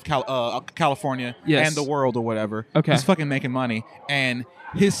in all of California and the world or whatever. Okay. He's fucking making money, and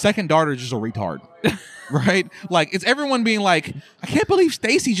his second daughter is just a retard. Right? Like, it's everyone being like, I can't believe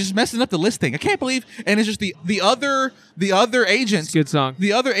Stacy's just messing up the listing. I can't believe, and it's just the other agents. It's a good song.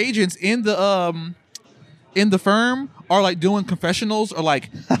 The other agents in the firm are like doing confessionals or like,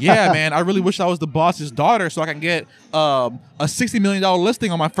 yeah, man, I really wish I was the boss's daughter so I can get a $60 million listing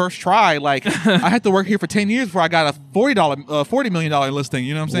on my first try. Like, I had to work here for 10 years before I got a $40 million listing.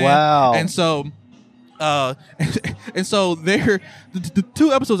 You know what I'm saying? Wow. And so, the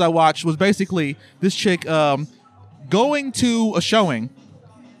 2 episodes I watched was basically this chick going to a showing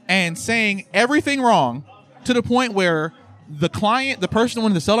and saying everything wrong to the point where the client, the person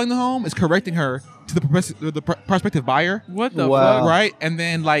who's selling the home, is correcting her to the prospective buyer. What the Wow. fuck? Right? And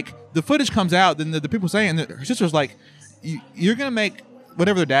then, like, the footage comes out, then the people saying that her sister's like, you're going to make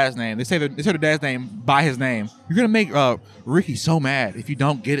whatever their dad's name. They say their dad's name by his name. You're going to make Ricky so mad if you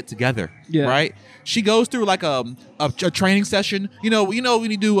don't get it together. Yeah. Right? She goes through, like, a training session. You know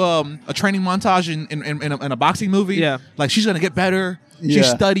when you do a training montage in a boxing movie? Yeah. Like, she's going to get better. She's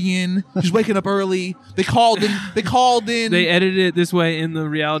Yeah. studying. She's waking up early. They called in. They edited it this way in the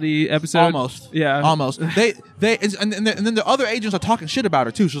reality episode. Almost. Yeah. Almost. And then the other agents are talking shit about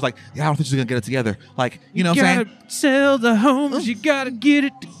her too. She's like, yeah, I don't think she's gonna get it together. Like, you know what I'm saying? You gotta sell the homes. You gotta get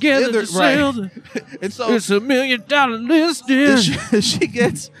it together to sell them. And so It's $1 million listing.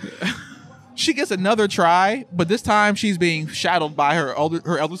 she gets another try, but this time she's being shadowed by her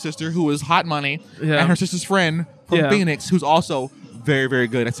elder sister, who is hot money, Yeah. and her sister's friend from Phoenix, who's also very, very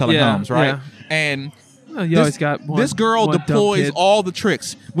good at selling homes, right? Yeah. And Oh, you always got one. this girl one dumb deploys kid. all the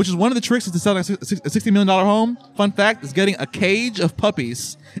tricks, which is one of the tricks is to sell a $60 million home. Fun fact is getting a cage of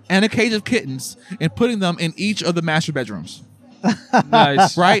puppies and a cage of kittens and putting them in each of the master bedrooms.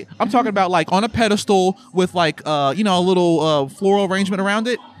 Nice. Right? I'm talking about like on a pedestal with like a little floral arrangement around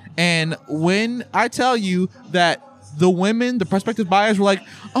it. And when I tell you that the women, the prospective buyers were like,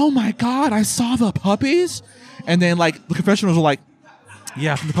 "Oh my god, I saw the puppies," and then like the confessionals were like,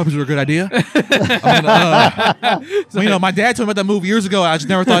 "Yeah, I think the puppies were a good idea." My dad told me about that movie years ago. I just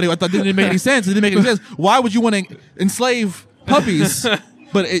never thought I thought it didn't make any sense. It didn't make any sense. Why would you want to enslave puppies?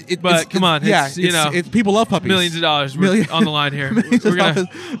 But come on, it's people love puppies. Millions of dollars on the line here.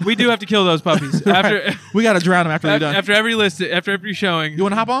 We do have to kill those puppies after. We got to drown them after we're done. After every showing. You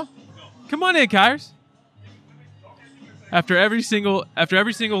want to hop on? Come on in, Kyers. After every single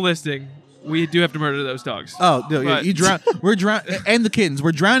listing, we do have to murder those dogs. Oh, you drown. We're drowning, and the kittens.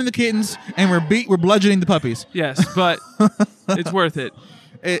 We're drowning the kittens, and we're bludgeoning the puppies. Yes, but it's worth it.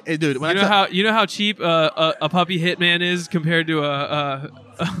 Dude, you know how cheap a puppy hitman is compared to a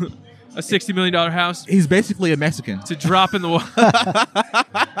 $60 million house. He's basically a Mexican. To drop in the water.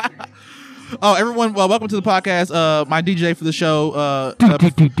 Oh, everyone! Well, welcome to the podcast. My DJ for the show,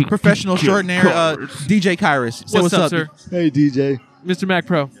 professional shortenaire, DJ Kyrus. Say what's up, sir? Hey, DJ. Mr.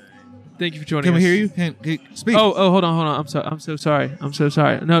 MacPro. Thank you for joining us. Can we hear you? Can you speak? Oh, hold on. I'm so sorry.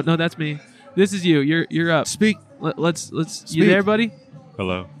 No, that's me. This is you. You're up. Speak. Let's. Speak. You there, buddy?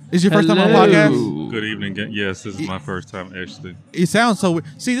 Hello. Is your first time on the podcast? Good evening. Yes, this is my first time actually. You sound so weird.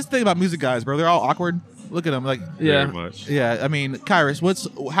 See, this thing about music guys, bro, they're all awkward. Look at them, like Yeah. Very much. yeah. I mean,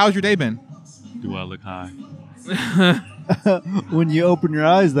 Kyrus, how's your day been? Do I look high? When you open your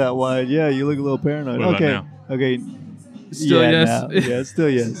eyes that wide, yeah, you look a little paranoid. What about okay. now? Okay. Still yeah, yes. now. Yeah, still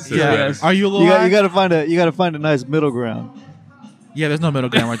yes. Still Yeah. yes. Are you a little? You high? got to find a nice middle ground. Yeah, there's no middle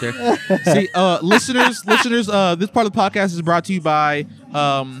ground right there. See, listeners, this part of the podcast is brought to you by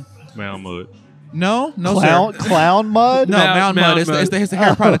Mound mud. no, Clown, sir. Clown mud? No, Mound Mud. It's the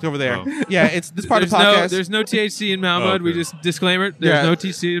hair product over there. Oh. Yeah, it's this part of the podcast. There's no THC in Mound Mud. We Okay. just disclaimer. There's Yeah. no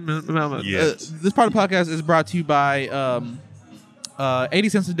THC in Mound Mud. Yeah. This part of the podcast is brought to you by 80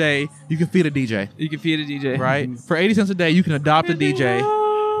 cents a day. You can feed a DJ, You can feed a DJ. right? For 80 cents a day, you can adopt a DJ.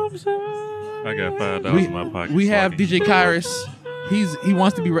 I got $5 in my pocket. We have so I can DJ go Kyrus. He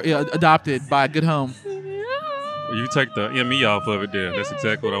wants to be adopted by a good home. You take the ME off of it there. That's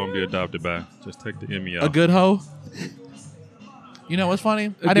exactly what I want to be adopted by. Just take the ME off. A good hoe. You know what's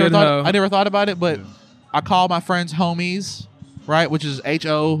funny? A good hoe. I never thought about it, but I call my friends homies, right? Which is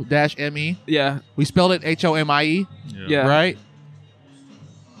HO-ME. Yeah. We spelled it HOMIE, Yeah. right?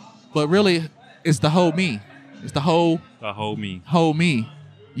 But really, it's the hoe me. It's the hoe The whole me. me.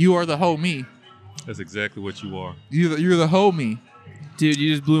 You are the hoe me. That's exactly what you are. You're the hoe me. Dude,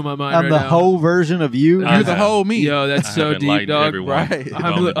 you just blew my mind I'm right the now. whole version of you. You're the hoe me. Yo, that's I so have deep, enlightened dog. everyone. Right. It's I'm,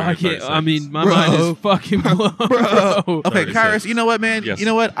 only I been 30 can't. I mean, seconds. my Bro. mind is fucking blown, bro. Okay, 30 Kyrus, seconds. you know what, man? Yes. You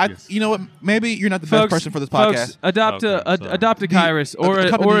know what? Yes. You know what? Maybe you're not the best person for this podcast. Folks, adopt Okay, sorry. adopt a Kyrus or a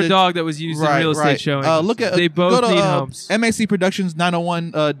company or a that- dog that was used in real estate showing. Look at they both go to, need homes.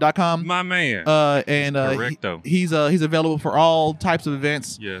 MACProductions901.com. My man. And Correcto. he's available for all types of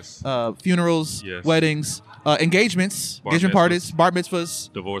events. Yes. Funerals, Yes. weddings, engagements, Bar engagement mitzvahs. parties, bar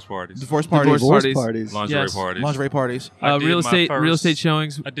mitzvahs, Divorce parties. divorce parties, Divorce Divorce parties. parties. Lingerie Yes. parties. lingerie parties. I did Real my estate first-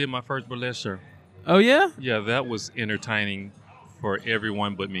 showings. I did my first burlesque show. Oh yeah. Yeah, that was entertaining for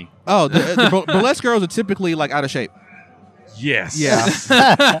everyone but me. Oh, the burlesque girls are typically like out of shape. Yes. Yeah,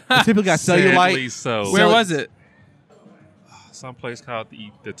 they typically got Sadly cellulite. so. Where was it? Someplace called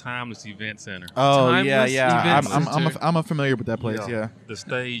the Timeless Event Center. Oh Timeless yeah. Event Center. I'm familiar with that place. Yeah. The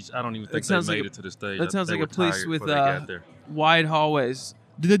stage, I don't even think sounds they like made it to the stage. that sounds They like a were place tired with before they got there. wide hallways.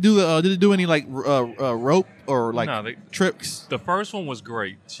 Did it do any like rope or like No, tricks? The first one was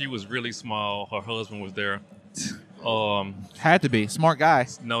great. She was really small. Her husband was there. Had to be smart guy.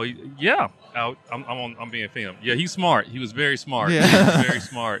 No, I'm being filmed. Yeah, he's smart. He was very smart. Yeah. He was very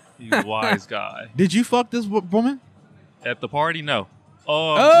smart. He's a wise guy. Did you fuck this woman? At the party, no.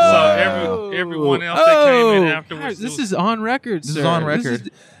 Oh, So everyone else that came in afterwards. This is on record. This sir. is on record.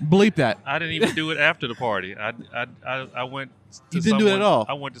 Bleep that. I didn't even do it after the party. I went. To You didn't do it at all?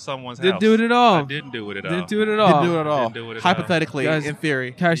 I went to someone's Didn't house. do it at all. I didn't do it at all. Didn't do it at all. Didn't do it at all. Didn't do it at all. Hypothetically, Guys, in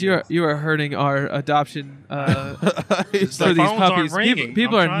theory. Cash, you are hurting our adoption It's for like, these phones aren't puppies. ringing.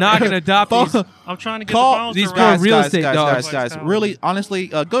 People I'm are trying not to- going to adopt these. I'm trying to get Call the phones these to poor ring. real estate dogs. guys. Really, honestly,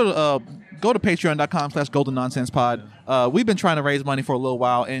 go to patreon.com/golden nonsense pod. We've been trying to raise money for a little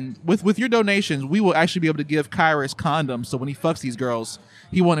while, and with your donations, we will actually be able to give Kyrus condoms. So when he fucks these girls,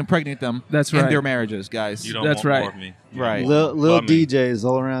 he won't impregnate them. That's in right. their marriages, guys. You don't That's want right. more of me. You Right. don't Little want- I mean, DJs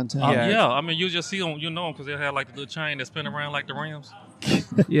all around town. Yeah. Yeah, I mean, you just see them, you know them because they have like the little chain that spin around like the rims.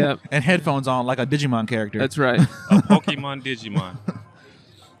 Yeah, And headphones on like a Digimon character. that's right. A Pokemon Digimon.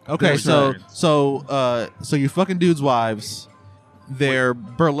 Okay, That's so right. so you fucking dudes' wives, they're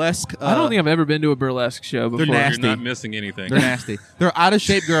burlesque. I don't think I've ever been to a burlesque show before. nasty. You're not missing anything. they're nasty. They're out of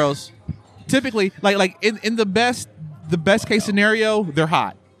shape girls. Typically, like in the best the best case scenario, they're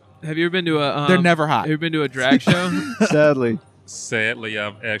hot. Have you ever been to a? They're never hot. Have you ever been to a drag show? Sadly. Sadly,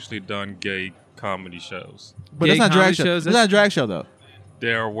 I've actually done gay comedy shows. But Gay it's not drag comedy show. shows, It's not a drag show though.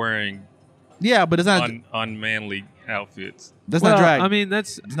 They're wearing Yeah, but it's not. unmanly outfits. That's Well, not drag. I mean,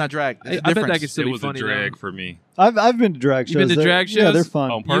 that's. it's not drag. I, It's I bet that difference. could still It be was funny. a drag though. for me. I've been to drag shows. You've been to drag Yeah, shows? they're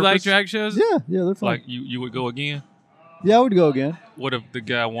fun. On You like purpose? drag shows? Yeah, they're fun. Like you would go again? Yeah, I would go again. What if the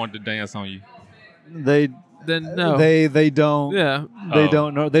guy wanted to dance on you? They Then no. they don't yeah. they Oh.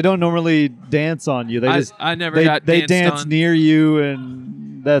 don't know they don't normally dance on you. They just I never they got they danced dance on. near you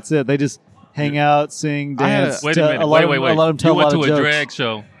and that's it. They just hang out, sing, I had a- dance. Wait a minute. A lot Wait. of them tell You went a to lot a of jokes. drag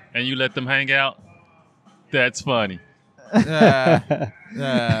show and you let them hang out? That's funny.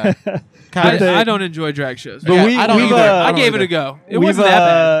 I don't enjoy drag shows. But Yeah, we I don't we've, either. I don't gave it either. a go. It we've, wasn't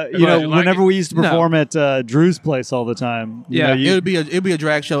that bad. You know, Did you like whenever it? we used to No. perform at Drew's place all the time. You Yeah. know, It'd be a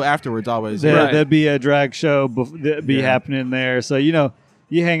drag show afterwards always. Right. there'd be a drag show that'd be Yeah. happening there. So you know,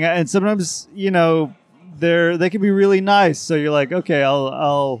 you hang out, and sometimes you know they can be really nice. So you're like, okay,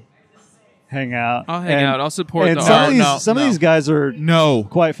 I'll hang out. I'll hang out. I'll support And the some art. of these No, some of no. these guys are No,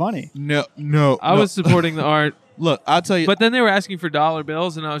 quite funny. no. I was supporting the art. Look, I'll tell you. But then they were asking for dollar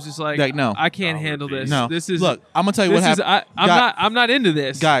bills, and I was just like, Like, no. I can't Dollar handle this. no. This is Look, I'm gonna tell you this what is happened. I'm not into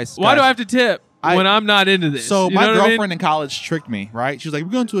this, Guys, Why do guys. I have to tip when I'm not into this? So You my know what I girlfriend mean? in college tricked me, right? She was like, "We're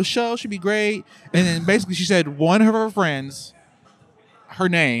going to a show, should be great." And then basically she said one of her friends, her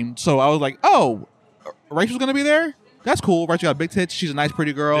name. So I was like, "Oh, Rachel's gonna be there? That's cool." Rachel got big tits. She's a nice,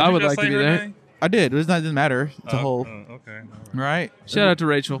 pretty girl. I Did you would just like to say be her there. name? I did. It doesn't matter. It's a whole Okay. right. Shout out to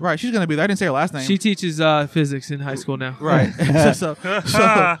Rachel. Right, she's gonna be there. I didn't say her last name. She teaches physics in high school now. right.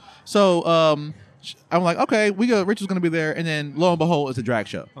 I'm like, okay, Rachel's gonna be there, and then lo and behold, it's a drag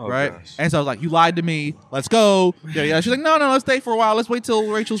show, Oh, right? gosh. And so I was like, you lied to me. Let's go. Yeah. She's like, no, let's stay for a while. Let's wait till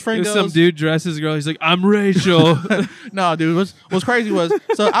Rachel's friend There's goes. some dude dresses a girl. He's like, I'm Rachel. No, dude. What's crazy was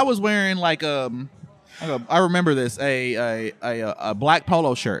so I was wearing like I remember this a black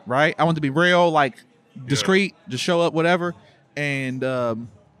polo shirt, right? I wanted to be real like discreet, just show up, whatever. And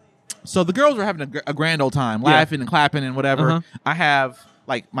so the girls were having a grand old time, laughing and clapping and whatever. Uh-huh. I have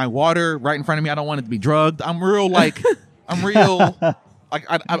like my water right in front of me. I don't want it to be drugged. I'm real like like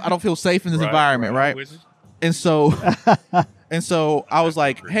I don't feel safe in this environment, right? With you. And so I was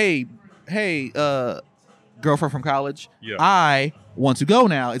like, hey, girlfriend from college, Yeah. I want to go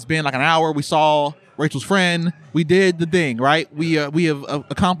now. It's been like an hour. We saw Rachel's friend. We did the thing, right? We have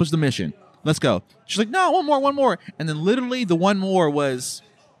accomplished the mission. Let's go. She's like, no, one more. And then literally the one more was,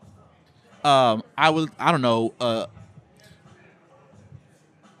 I don't know,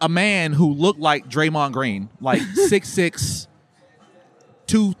 a man who looked like Draymond Green, like 6'6",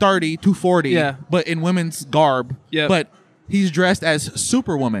 230, 240, Yeah. but in women's garb. Yep. But he's dressed as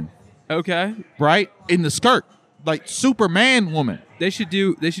Superwoman, Okay. right? In the skirt, like Superman woman, They should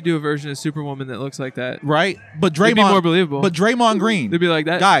do a version of Superwoman that looks like that. right? But It'd be Draymond, more believable. But Draymond Green, They'd be like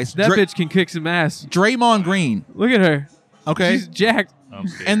that. Guys, that bitch can kick some ass. Draymond Green, Look at her. okay? She's jacked. I'm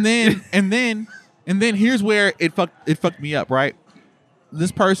scared. And then here's where it fucked me up, right?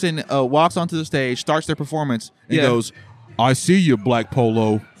 This person walks onto the stage, starts their performance, and Yeah. goes, "I see you, Black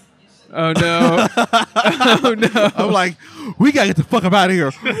Polo." Oh no. Oh no. I'm like, we gotta get the fuck up out of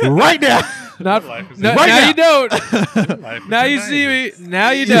here right now. Not, Life is no, right now now. you don't. Life is Now you amazing. see me. Now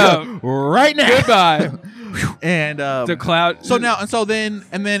you don't. right now. Goodbye. And The clout. so then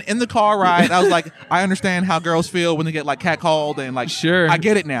in the car ride, I was like, I understand how girls feel when they get like catcalled and like, Sure. I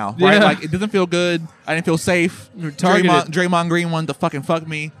get it now, right? Yeah. Like it doesn't feel good. I didn't feel safe. targeted. Draymond Green wanted to fucking fuck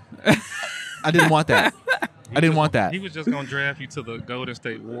me. I didn't want that. I didn't want that. He was just going to draft you to the Golden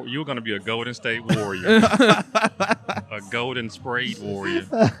State War. You were going to be a Golden State Warrior. A Golden Sprayed Warrior.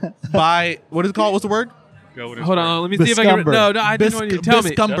 By what is it called? What's the word? Golden Hold sprayed. on. Let me see if I can. Bescumber. No, I didn't want you to tell me.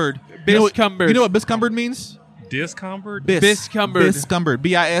 Biscumbered. Biscumbered. You know what Biscumbered means? Discomfort? Biscumbered. Biscumbered.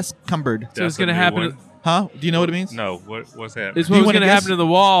 B-I-S cumbered. So it's That's a gonna new happen. one. Huh? Do you know what it means? No. What's that? It's Do what you was wanna going to guess? happen to the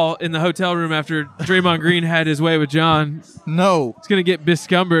wall in the hotel room after Draymond Green had his way with John. No. It's going to get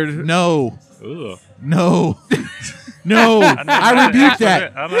biscumbered. No. Ugh. No. No. I rebuke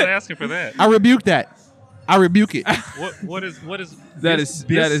that. I'm not asking for that. I rebuke that. I rebuke it. What is That is Biscomfort? that is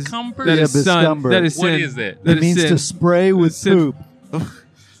Yeah, sin. biscumber. That is What sin. is that? That It means is sin. to spray with sin. poop.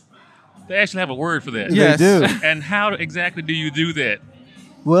 They actually have a word for that. Yes. They do. And how exactly do you do that?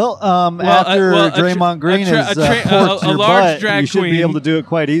 Well, after well, a Draymond Green tra- has a tra- porked a your large butt, drag you should queen. be able to do it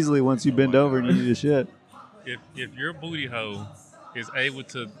quite easily once you bend over and you need a shit. If your booty hole is able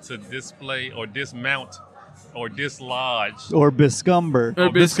to display or dismount or dislodge Or Biscumber. Or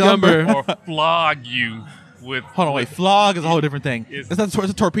biscumber. or flog you Hold on, wait. Flog is a whole different thing. It's It's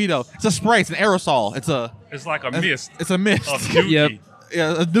a torpedo. It's a spray. It's an aerosol. It's like a mist. It's a mist. Of dookie. Yep.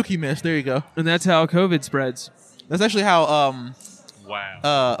 Yeah, a dookie mist. There you go. And that's how COVID spreads. That's actually how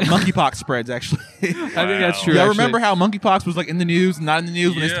Wow. monkeypox spreads. Actually, I think that's true. Yeah, actually. remember how monkeypox was like in the news, not in the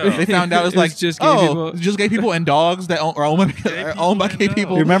news when Yeah. they found out it was It was like just gay people. it's just gay people and dogs that are owned by gay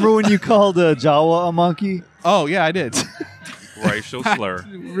people. You remember when you called Jawa a monkey? Oh yeah, I did. Racial slur.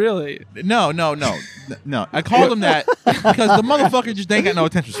 Really? No. I called him that because the motherfucker just ain't got no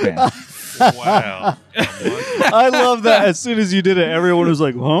attention span. Wow. I love that. As soon as you did it, everyone was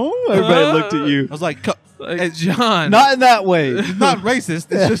like, "Huh?" Everybody looked at you. I was like, Like, John. Not in that way. it's not racist.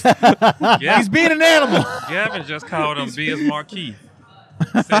 It's just he's being an animal. Gavin just called him Biz Marquis.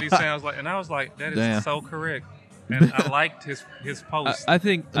 Said he sounds like, and I was like, that is Damn. so correct. And I liked his post. I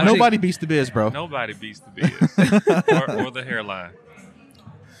think Nobody beats the biz, bro. Nobody beats the Biz or the hairline.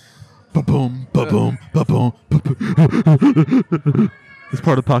 Ba-boom, ba-boom, ba-boom, ba-boom. This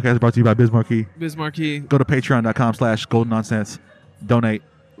part of the podcast is brought to you by Biz Marquee. Biz Marquee. Go to patreon.com/goldennonsense. Donate.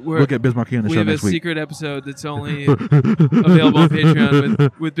 We'll get Biz Marquee on the We show have a next week. secret episode that's only available on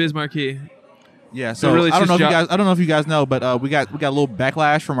Patreon with Biz Marquee. Yeah, So so really I don't it's know if just you guys. I don't know if you guys know, but we got a little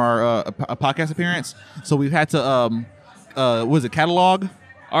backlash from our podcast appearance. So we've had to what is it, catalog?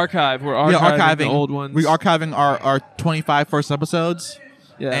 Archive. We're archiving the old ones. We're archiving our 25 first episodes.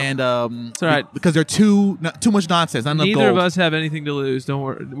 Yeah. And it's all right. because they're too much nonsense. Not enough Neither gold. of us have anything to lose. Don't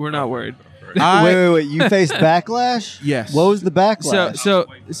worry. We're not worried. Wait. You faced backlash? Yes. What was the backlash?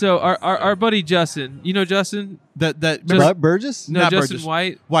 So our buddy Justin, you know Justin? That Burgess? No, Not Justin Burgess.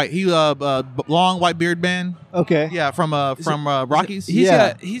 White. White. He long white beard man. Okay. Yeah, from Rockies. He's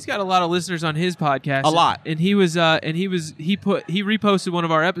Yeah. got a lot of listeners on his podcast. A lot. And he reposted one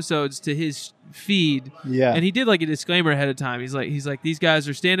of our episodes to his feed. Yeah. And he did like a disclaimer ahead of time. He's like these guys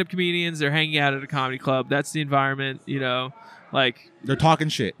are stand-up comedians, they're hanging out at a comedy club. That's the environment, like They're talking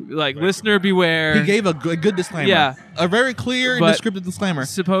shit. like listener beware. He gave a good disclaimer. Yeah. A very clear and But descriptive disclaimer.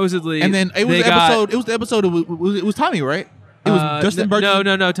 supposedly And then it was the episode. It was Tommy, right? It was Justin Burgess.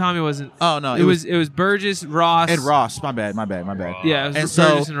 No, Tommy wasn't. Oh no, It was Burgess, Ross, and Ross. My bad. Yeah, it was And so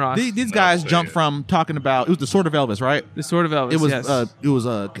Burgess and Ross. these guys That's jumped it. from talking about it was the sort of Elvis, right? The sort of Elvis. It was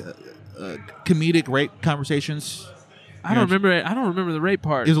yes. comedic rape conversations. I don't remember it. I don't remember the rape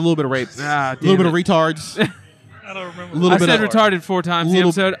part. It was a little bit of rape, Ah, a little bit damn of retards. I don't remember. A little I bit said of- retarded 4 times the little-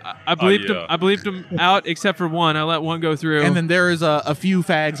 episode. I bleeped yeah. him. I bleeped him out except for one. I let one go through. And then there is a few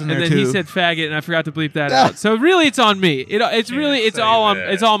fags in And there then too. he said faggot, and I forgot to bleep that out. So really, it's on me. It's say all that.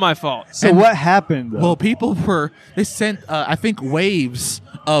 it's all my fault. So what happened, though? Well, they sent I think waves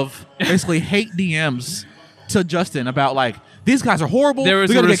of basically hate DMs to Justin about like these guys are horrible. There was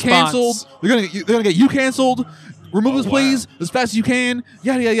They're gonna a get canceled. response. They're gonna get you canceled. Remove us, wow. please, as fast as you can.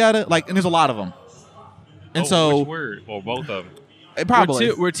 Yada yada yada. Like, and there's a lot of them. And so which word or both of them?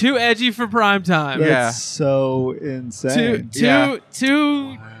 probably We're too edgy for prime time. That's yeah. so insane.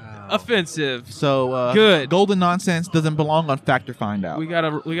 Too offensive. So Good. Golden Nonsense doesn't belong on Fact or Find Out. We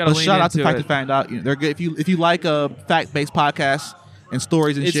gotta But lean shout out to into Fact it. or Find Out. You know, they're good. If you like fact-based podcasts and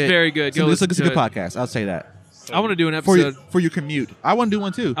stories and It's shit, very good. Go It's a listen good to it. podcast. I'll say that I want to do an for episode. your commute. I want to do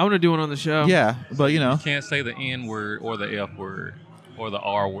one too. I want to do one on the show. Yeah, but you know, Can't say the N word or the F word or the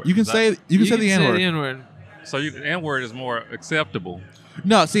R word. you can say the N word. the N-word. So the N word is more acceptable.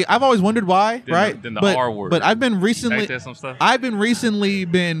 No, see, I've always wondered why, right? Than the but, R word. But I've been Ain't recently, that some stuff?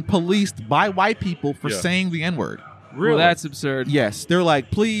 been policed by white people for Yeah. saying the N word. Well, that's absurd. Yes, they're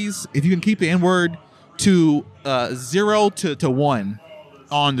like, please, if you can keep the N word to 0 to 1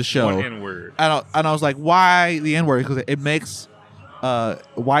 on the show. One N word. And I was like, why the N word? Because it makes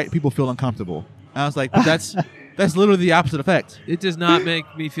white people feel uncomfortable. And I was like, but that's literally the opposite effect. It does not make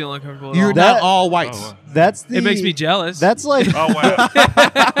me feel uncomfortable at You're all. not That- all whites. Oh, wow. That's the. It makes me jealous. That's like. Oh wow.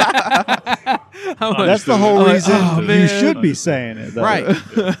 That's the whole I'm like, reason oh, you man. should be saying it. Though. Right.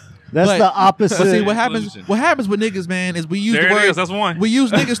 That's But- the opposite. But see, what happens? Conclusion. What happens with niggas, man, is we use There the it word. is, that's one. We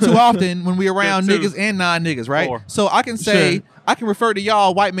use niggas too often when we around That's two. niggas and non-niggas, right? 4. So I can say Sure. I can refer to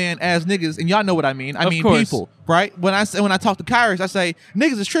y'all white man as niggas, and y'all know what I mean. I Of mean course. people, right? When I talk to Kyrus, I say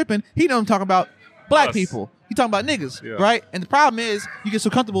niggas is tripping. He know I'm talking about black Us. people. He talking about niggas, Yeah. right? And the problem is you get so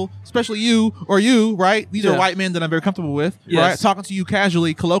comfortable, especially you, right? These are Yeah. white men that I'm very comfortable with, Yes. right? Talking to you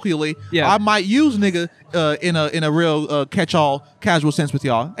casually, colloquially. Yeah. I might use nigga in a real catch-all, casual sense with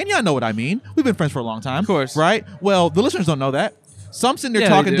y'all, and y'all know what I mean. We've been friends for a long time, Of course. right? Well, the listeners don't know that. So I'm sitting there Yeah,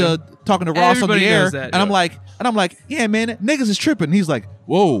 talking they to Ross Everybody on the air, knows that. and I'm like, yeah, man, niggas is tripping. And he's like,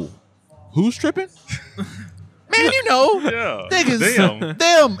 whoa, who's tripping? Man, you know, Yeah. niggas,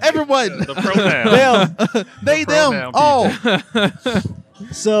 them, everyone, The pronoun. Damn. they, The them, pronoun all.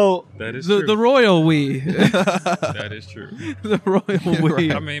 So That is true. The royal we. That is true. The royal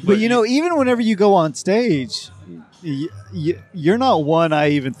we. I mean, but even whenever you go on stage, you're not one I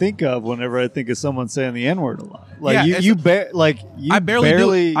even think of whenever I think of someone saying the N-word a lot. Like I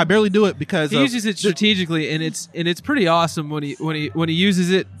barely do it because he uses it strategically, and it's pretty awesome when he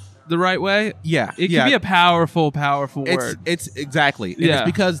uses it the right way. Yeah, it can be a powerful word. It's exactly. And Yeah. it's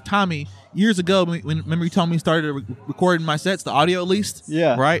because Tommy years ago, remember you told me you started recording my sets, the audio at least.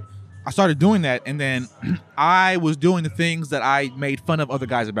 Yeah. Right. I started doing that, and then I was doing the things that I made fun of other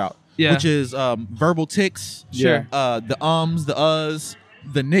guys about. Yeah. Which is verbal tics. Sure. The the uhs,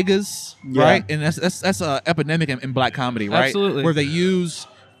 the niggas. Yeah. Right. And that's an epidemic in black comedy. Right. Absolutely. Where they use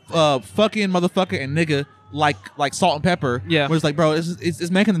fucking motherfucker and nigga like salt and pepper. Yeah. Where it's like, bro, it's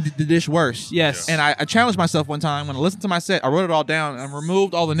making the dish worse. Yes. And I challenged myself one time when I listened to my set. I wrote it all down and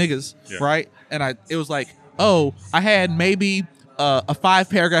removed all the niggas. Yeah. Right. And it was like, oh, I had maybe a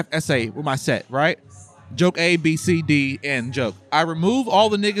 5-paragraph essay with my set. Right. Joke A, B, C, D, and joke. I remove all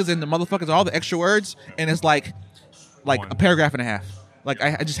the niggas and the motherfuckers, all the extra words, and it's like a paragraph and a half. Like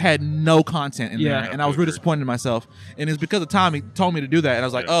I just had no content in Yeah. there, and I was really disappointed in myself. And it's because of Tommy told me to do that, and I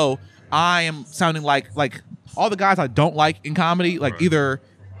was like, oh, I am sounding like all the guys I don't like in comedy, like Right. either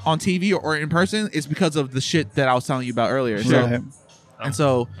on TV or in person. It's because of the shit that I was telling you about earlier. So, Right. and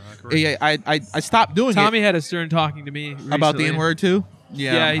so, I agree. yeah, I stopped doing Tommy it had a stern talking to me recently. about the N-word too.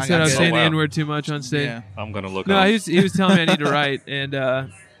 Yeah, he I said I got was it. saying the wow. N-word too much on stage. Yeah. I'm gonna look. No, up. he was telling me I need to write,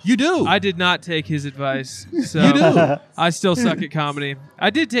 and You do. I did not take his advice. So You do. I still suck at comedy. I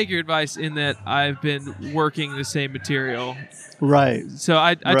did take your advice in that I've been working the same material. Right. So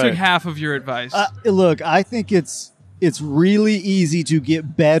I Right. took half of your advice. Look, I think it's really easy to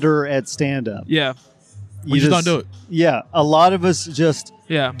get better at stand-up. Yeah. We just don't do it. Yeah, a lot of us just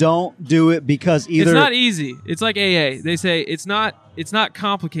Yeah. don't do it because either It's not easy. It's like AA. They say it's not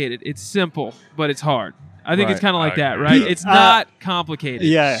complicated. It's simple, but it's hard. I think Right. it's kind of like I that, agree. right? It's not complicated.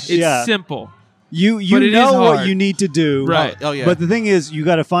 Yeah, It's yeah. simple. you but it know is what hard. you need to do. Right. Oh yeah. But the thing is, you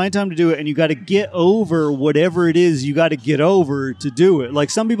got to find time to do it, and you got to get over whatever it is you got to get over to do it. Like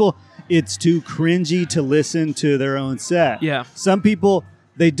some people, it's too cringy to listen to their own set. Yeah. Some people,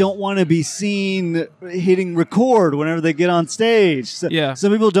 they don't want to be seen hitting record whenever they get on stage. Yeah.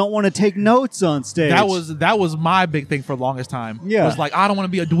 Some people don't want to take notes on stage. That was my big thing for the longest time. Yeah. Was like, I don't want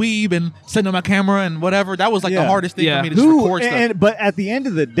to be a dweeb and sitting on my camera and whatever. That was like the Yeah. hardest thing Yeah. for me to just record stuff. But at the end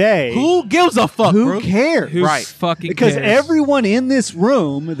of the day, Who gives a fuck, who bro? cares? Who Right. fucking Because cares? everyone in this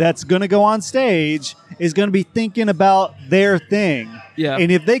room that's going to go on stage is going to be thinking about their thing. Yeah. And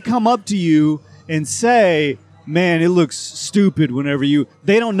if they come up to you and say, "Man, it looks stupid,"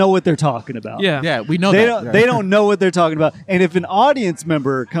 they don't know what they're talking about. Yeah. Yeah, we know They that. don't. They don't know what they're talking about. And if an audience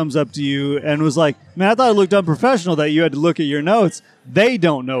member comes up to you and was like, "Man, I thought it looked unprofessional that you had to look at your notes," they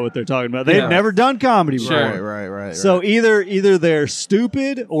don't know what they're talking about. They've Yeah. never done comedy before. Sure. Right. So either they're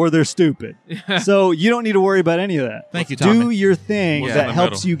stupid or they're stupid. So you don't need to worry about any of that. Thank you, Do Tommy. your thing What's in that the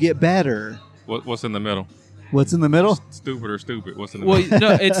helps middle? you get better. What's in the middle? What's in the middle? Stupid or stupid? What's in the Well, middle?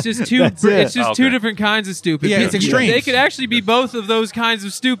 no, it's just two. That's it. It's just two Okay. different kinds of stupid. Yeah, it's extremes. They could actually be both of those kinds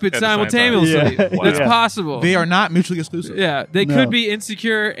of stupid At the same time. simultaneously. Yeah. Wow. That's Yeah. possible. They are not mutually exclusive. Yeah, they No. could be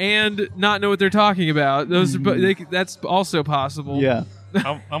insecure and not know what they're talking about. Those, that's also possible. Yeah.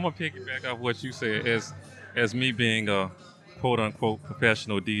 I'm gonna piggyback off what you said. As me being a quote unquote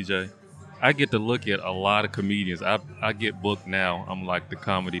professional DJ, I get to look at a lot of comedians. I get booked now. I'm like the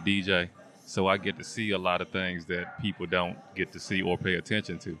comedy DJ, so I get to see a lot of things that people don't get to see or pay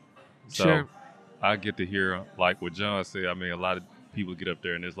attention to. So Sure. I get to hear like what John said. I mean, a lot of people get up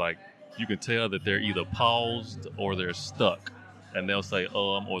there and it's like you can tell that they're either paused or they're stuck, and they'll say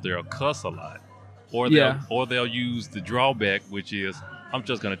or they'll cuss a lot, or they'll use the drawback, which is I'm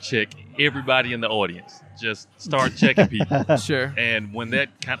just gonna check everybody in the audience. Just start checking people. Sure. And when that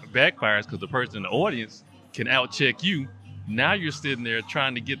kind of backfires, because the person in the audience can out-check you, now you're sitting there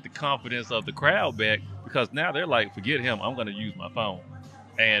trying to get the confidence of the crowd back, because now they're like, forget him, I'm going to use my phone.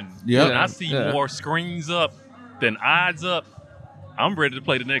 And Yep. when I see more screens up than eyes up, I'm ready to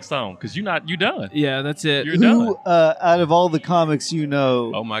play the next song, because you done. Yeah, that's it. You're done. Who out of all the comics you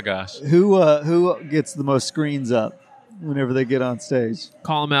know, Oh my gosh. who gets the most screens up whenever they get on stage?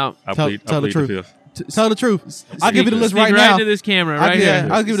 Call them out. I Tell plead the the truth. fifth. Tell the truth. I'll give you the list Speak right now. into this camera, right Yeah,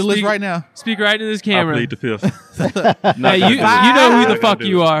 here. I'll give you the list Speak- right now. Speak right into this I camera. plead the fifth. Hey, you know who the fuck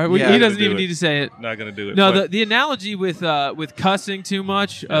you are. Yeah. He doesn't even need to say it. Not gonna do it. No, But the analogy with cussing too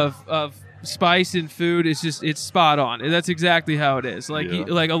much of spice in food is just it's spot on. And that's exactly how it is. Like Yeah.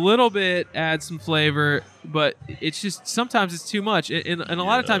 like a little bit adds some flavor, but it's just sometimes it's too much, and a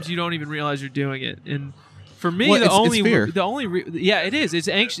lot of Yeah. times you don't even realize you're doing it. And For me, Well, the it's fear. it is. It's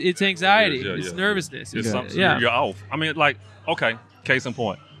it's anxiety, Yeah, it's yeah. nervousness. It's something yeah. you're off. I mean, like, okay, case in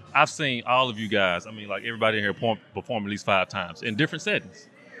point. I've seen all of you guys. I mean, like everybody in here perform at least 5 times in different settings.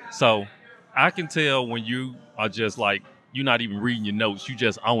 So I can tell when you are just like, you're not even reading your notes. You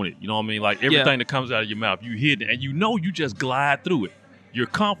just own it. You know what I mean? Like everything that comes out of your mouth, you hit it, and you just glide through it. You're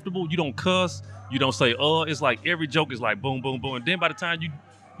comfortable. You don't cuss. You don't say, it's like every joke is like boom, boom, boom. And then by the time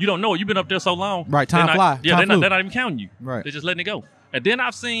you don't know it, you've been up there so long. Right, time fly. Yeah, Time they're flew. not even counting you. Right. They're just letting it go. And then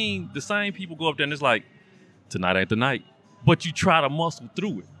I've seen the same people go up there and it's like, tonight ain't the night. But you try to muscle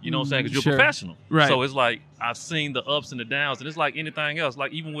through it. You know what I'm saying? Because you're Sure. a professional. Right. So it's like, I've seen the ups and the downs. And it's like anything else.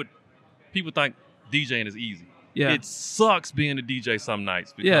 Like even with people think DJing is easy. Yeah. It sucks being a DJ some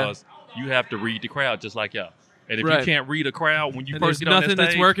nights because you have to read the crowd just like y'all. And if Right. you can't read a crowd when you And first there's get on nothing that stage,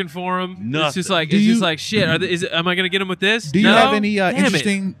 that's working for them. It's Nothing. just like Do it's you- just like shit. Am I gonna get them with this? Do you No? have any Damn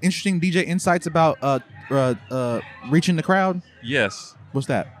it. interesting DJ insights about reaching the crowd? yes. What's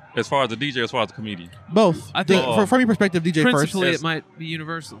that? As far as the DJ, as far as the comedian. I Both. think- From your perspective, DJ first. Principally, Yes. it might be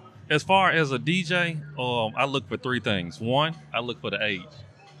universal. As far as a DJ, I look for 3 things. 1, I look for the age.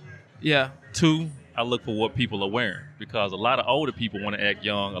 Yeah. 2, I look for what people are wearing because a lot of older people want to act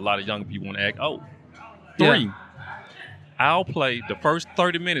young. A lot of younger people want to act old. 3, Yeah. I'll play the first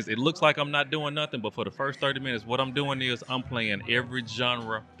 30 minutes. It looks like I'm not doing nothing, but for the first 30 minutes, what I'm doing is I'm playing every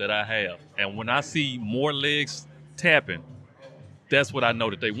genre that I have. And when I see more legs tapping, that's what I know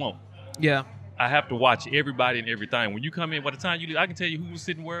that they want. Yeah. I have to watch everybody and everything. When you come in, by the time you leave, I can tell you who was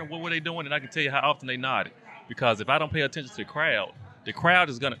sitting where, what were they doing, and I can tell you how often they nodded. Because if I don't pay attention to the crowd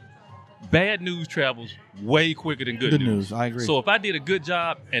is going to... Bad news travels way quicker than good news. I agree. So if I did a good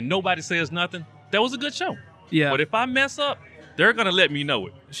job and nobody says nothing, that was a good show. Yeah. But if I mess up, they're going to let me know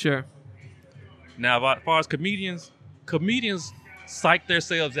it. Sure. Now, as far as comedians psych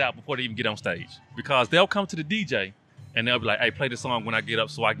themselves out before they even get on stage. Because they'll come to the DJ and they'll be like, hey, play the song when I get up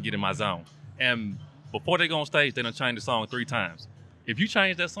so I can get in my zone. And before they go on stage, they done change the song 3 times. If you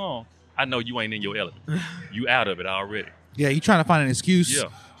change that song, I know you ain't in your element. You out of it already. Yeah, you're trying to find an excuse Yeah.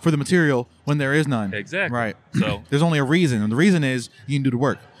 for the material when there is none. Exactly. Right. So There's only a reason, and the reason is you can do the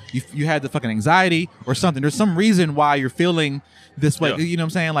work. You had the fucking anxiety or something. There's some reason why you're feeling this way. Yeah. You know what I'm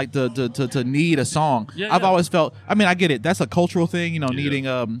saying? Like to need a song. Yeah, I've yeah. always felt. I mean, I get it. That's a cultural thing. You know,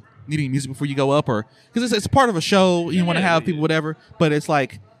 Yeah. needing music before you go up, or because it's part of a show. You want to have people, whatever. But it's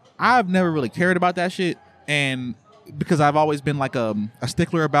like I've never really cared about that shit, and because I've always been like a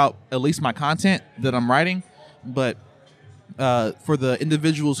stickler about at least my content that I'm writing. But for the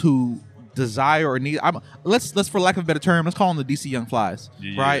individuals who desire or need, let's for lack of a better term, let's call them the DC Young Flies,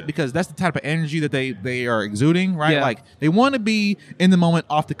 Yeah. right? Because that's the type of energy that they are exuding, right? Yeah. Like they want to be in the moment,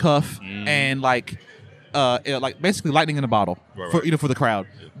 off the cuff, Mm. and like basically lightning in a bottle Right, for right. for the crowd.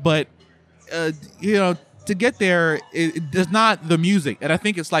 But to get there, it does not the music, and I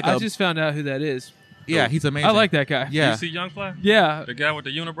think it's like I just found out who that is. yeah, he's amazing. I like that guy. Yeah. you see Young Fly? Yeah. The guy with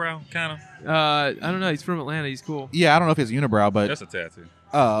the unibrow, kind of? I don't know. He's from Atlanta. He's cool. Yeah, I don't know if it's unibrow, but That's a tattoo.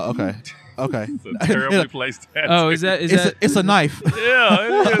 okay. It's a terribly placed tattoo. Oh, is that? It's a knife.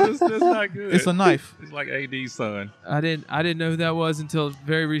 Yeah, it is. It's not good. It's a knife. It's like AD's son. I didn't know who that was until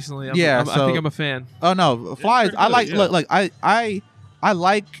very recently. Yeah, I so- think I'm a fan. Oh no, flies. pretty I good, like. yeah. Look, I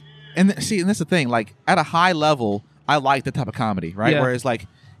like, and that's the thing. Like at a high level, I like that type of comedy, right? Yeah. Whereas like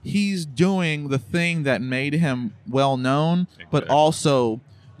he's doing the thing that made him well known, but Exactly. also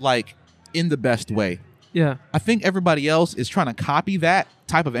like in the best way. Yeah. I think everybody else is trying to copy that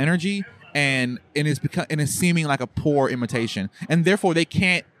type of energy, and it's seeming like a poor imitation, and therefore they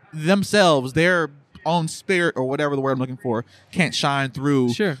can't themselves, their own spirit or whatever the word I'm looking for, can't shine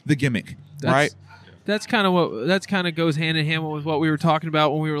through Sure. the gimmick, That's- right? That's kind of goes hand in hand with what we were talking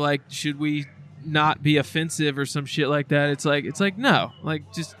about when we were like, should we not be offensive or some shit like that? It's like no,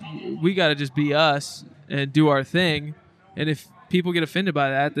 like just we got to just be us and do our thing, and if people get offended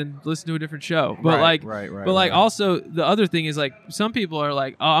by that, then listen to a different show. But Right. but like also the other thing is like some people are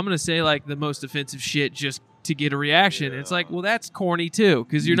like, oh, I'm gonna say like the most offensive shit just to get a reaction. It's like, well, that's corny too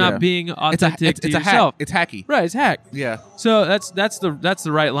because you're Yeah. not being It's authentic to a yourself. hack. It's hacky. Right, it's hack. Yeah. So that's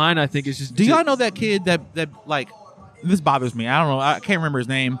the right line. I think is just. Do y'all know that kid that like this bothers me? I don't know. I can't remember his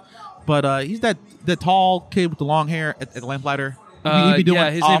name, but he's that tall kid with the long hair at the Lamplighter. He be doing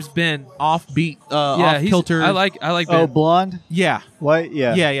yeah, his name's Ben. offbeat, Yeah, off kilter. I like Ben. Oh, blonde, Yeah. white,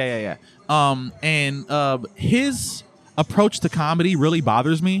 yeah. Yeah. And his approach to comedy really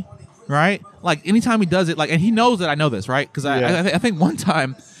bothers me, right? Like anytime he does it, like, and he knows that I know this, right? Because Yeah. I think one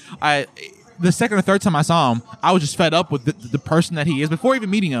time, the second or third time I saw him, I was just fed up with the person that he is. Before even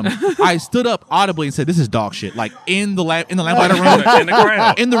meeting him, I stood up audibly and said, "This is dog shit." Like in the lamplighter room, in the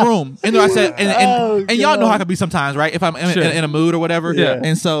crowd. in the room. And I said, and y'all know how I can be sometimes, right? If I'm in a mood or whatever. Yeah.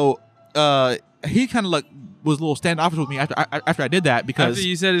 And so he kind of like was a little standoffish with me after I did that because After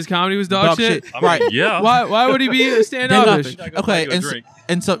you said his comedy was dog shit. I mean, right? Yeah. Why would he be standoffish? Okay,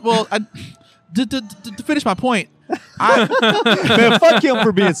 and so well, to finish my point, Man, fuck him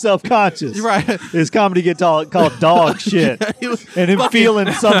for being self-conscious. right. His comedy get called dog shit, He was and him fucking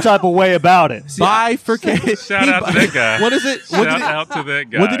feeling some type of way about it. bifurcate. Shout out to that guy. What is it? Shout out to that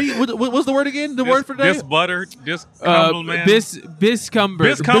guy. What did he? What was the word again? The word for today? This butter, this man. Biscumber.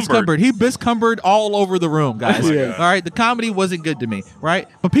 Biscumbered. He biscumbered all over the room, guys. Yeah. All right, the comedy wasn't good to me, right?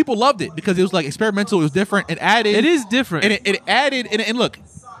 But people loved it because it was like experimental. It was different. It added. It is different. And it added. And look,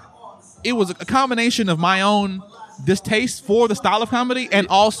 it was a combination of my own distaste for the style of comedy and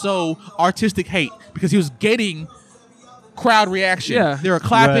also artistic hate because he was getting crowd reaction. Yeah. They were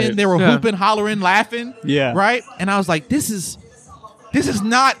clapping. Right. They were Yeah. hooping, hollering, laughing. Yeah. Right. And I was like, this is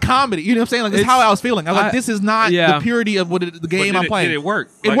not comedy. You know what I'm saying? Like, that's how I was feeling. I was like, this is not the purity of what the game I'm playing. Did it work?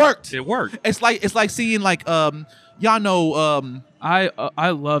 It worked. It worked. It's like seeing like y'all know I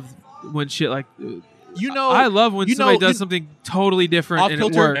love when shit like I love when somebody does something totally different off and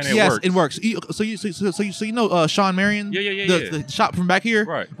kilter. it works. And it Yes, works. it works. So you know Sean Marion? Yeah. The shot from back here?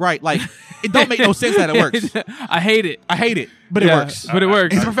 Right. Like it don't make no sense that it works. I hate it. I hate it, but it Yeah, works. but it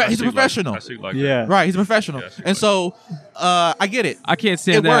works. He's a I see professional. I see like Yeah. Right, he's a professional. Yeah, I see And so I get it. I can't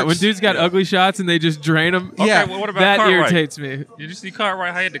stand It that. works. When dudes got ugly shots and they just drain them. Okay, Yeah. well, what about That Cartwright? irritates me. Did you see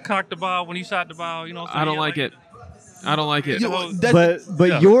Cartwright? How he had to cock the ball when he shot the ball? You know what I'm saying? I don't like it. I don't like it. You know, that- But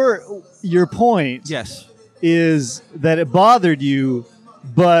Yeah. your point yes. is that it bothered you,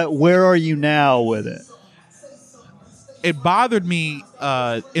 but where are you now with it? It bothered me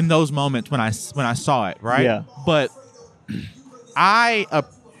in those moments when I saw it, right? Yeah. But I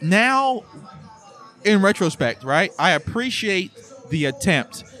now, in retrospect, right, I appreciate the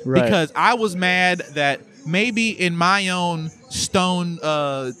attempt Right. because I was mad that maybe in my own stone,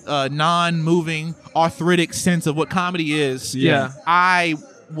 non-moving, arthritic sense of what comedy is, Yeah. I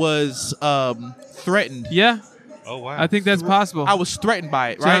was threatened. Yeah, Oh wow. I think that's possible. I was threatened by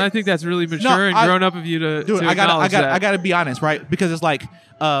it, John, right? I think that's really mature and I- grown up of you to Dude, to I acknowledge that. gotta be honest, right? Because it's like,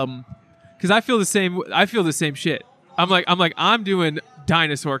 Because I feel the same. I feel the same shit. I'm doing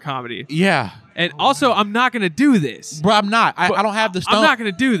dinosaur comedy, yeah, and also I'm not gonna do this. bro, I'm not. I don't have the stone. I'm not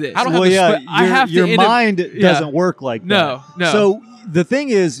gonna do this. I don't have Well, the yeah, but I have to your end up- mind yeah. doesn't work like No, that. no. So the thing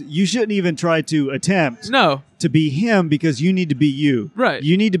is, you shouldn't even try to attempt No, to be him because you need to be you. Right.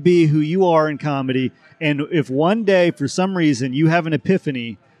 You need to be who you are in comedy. And if one day, for some reason, you have an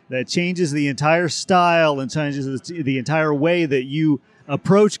epiphany that changes the entire style and changes the entire way that you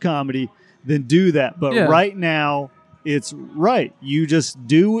approach comedy, then do that. But Yeah. right now, it's right. You just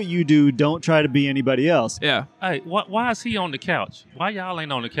do what you do. Don't try to be anybody else. yeah. Hey, why is he on the couch? Why y'all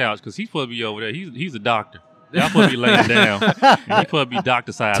ain't on the couch? Because he's supposed to be over there. He's a doctor. Y'all supposed to be laying down. And he's supposed to be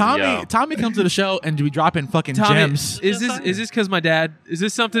doctor side. Tommy comes to the show and we dropping fucking Tommy, gems. is this because my dad? Is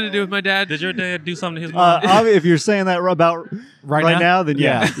this something to do with my dad? Did your dad do something to his mom? If you're saying that about right now, then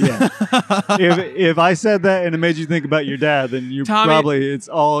yeah. if I said that and it made you think about your dad, then you Tommy- probably it's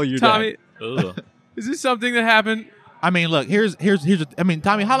all your Tommy, dad. Ugh. is this something that happened? I mean, look, here's. I mean,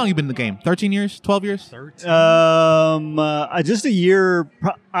 Tommy, how long you been in the game? 13 years? 12 years? 13. Just a year,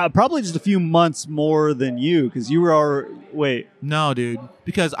 probably just a few months more than you, because you were already. Wait, No, dude.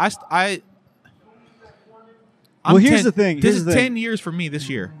 Because I'm Well, here's 10 the thing, This here's is the thing. 10 years for me this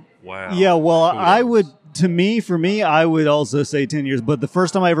year. Wow. yeah. Well, Cool. I would. For me, I would also say 10 years. But the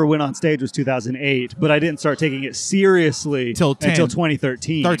first time I ever went on stage was 2008. But I didn't start taking it seriously Till 10. until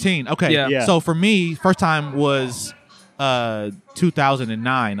 2013. 13. Okay. Yeah. So for me, first time was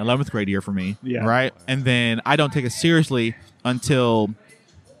 2009, 11th grade year for me. Yeah. Right. And then I don't take it seriously until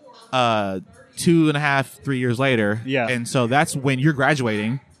 2.5, 3 years later. Yeah. And so that's when you're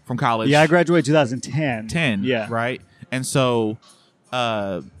graduating from college. Yeah, I graduated 2010. 10. Yeah. Right. And so,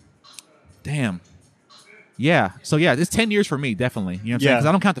 damn. Yeah. So yeah, it's 10 years for me, definitely. You know what I'm saying? Yeah. Because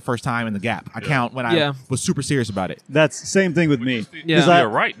I don't count the first time in the gap. I count when Yeah. I was super serious about it. That's same thing with me. Yeah. 'Cause I- You're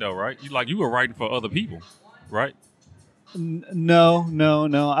right though, right? You were writing for other people, right? No.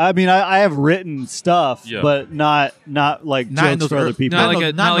 I mean, I have written stuff, Yeah. but not like Not in jokes those for other ear- people. Not in like those- a not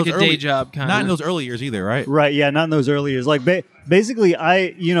in not like those a day early- job kind Not in of. those early years either, right? Right, yeah, not in those early years. Like basically,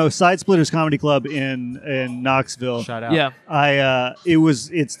 Side Splitters Comedy Club in Knoxville. Shout out. Yeah.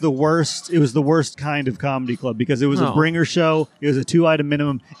 It's the worst. It was the worst kind of comedy club because it was a No. bringer show. It was a 2-item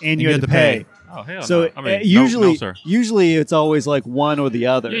minimum, and you had to pay. Oh hell So no! I mean, usually, no, sir. usually it's always like one or the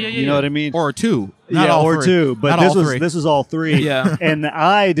other. You know what I mean? Or two. Not Yeah, all or three. two. But Not this all was three. this was all three. Yeah. And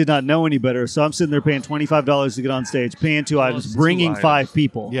I did not know any better, so I'm sitting there paying $25 to get on stage, paying 2 items, it's bringing 2 5 items.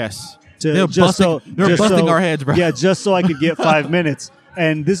 people. Yes. To They're just busting, they're just busting our heads, bro. Yeah, just so I could get 5 minutes.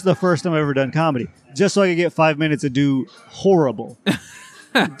 And this is the first time I've ever done comedy. Just so I could get 5 minutes to do horrible.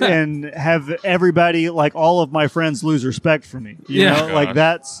 And have everybody, like all of my friends, lose respect for me. You Yeah. know? Gosh. Like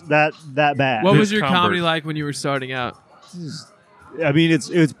that bad. What was your Bescumber. comedy like when you were starting out? I mean,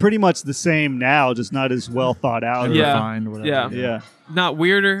 it's pretty much the same now, just not as well thought out. Never Yeah. refined or whatever. Yeah. Yeah. Not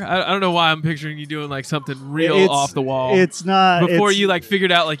weirder. I don't know why I'm picturing you doing like something real It's- off the wall. It's not before it's- you like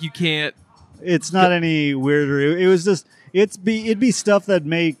figured out like you can't. It's not any weirder. It was just it'd be stuff that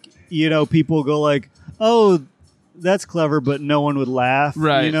make people go like, oh, that's clever, but no one would laugh.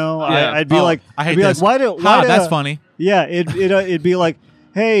 Right. You know, Yeah. I'd be Oh, like, I hate I'd be this. like, why do That's funny. Yeah, it'd be like,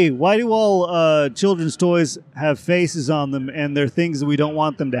 hey, why do all children's toys have faces on them and they're things that we don't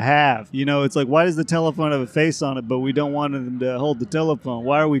want them to have? It's like, why does the telephone have a face on it, but we don't want them to hold the telephone?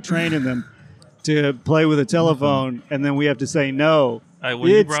 Why are we training them to play with a telephone and then we have to say no? Hey,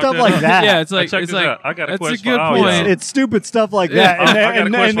 when you It's brought stuff that like up- that. Yeah, it's like check it's this like out. I got a that's question a good for all point. y'all. It's stupid stuff like Yeah. that, and, I got a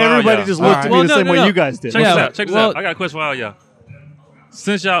and question for all everybody y'all. just All looked right. at me Well, the no, same no, way no. you guys did. Check Yeah, this out. Check this well- out. I got a question for all y'all.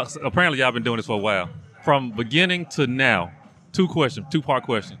 Since y'all apparently y'all been doing this for a while, from beginning to now, two-part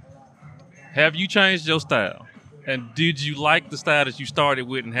question. Have you changed your style? And did you like the style that you started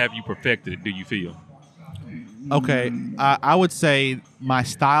with, and have you perfected it? Do you feel? Okay. I would say my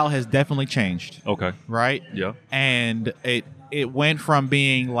style has definitely changed. Okay. Right? Yeah. And it went from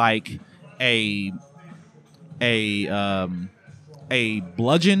being like a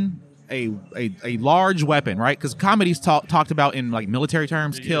bludgeon, a large weapon, right? Because comedy's talked about in like military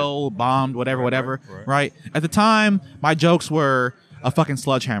terms, kill, bombed, whatever. Right. At the time, my jokes were a fucking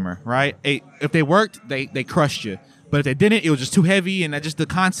sledgehammer, right? If they worked, they crushed you. But if they didn't, it was just too heavy, and the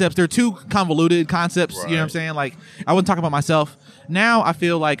concepts, they're too convoluted concepts. You know what I'm saying? Like, I wouldn't talk about myself. Now I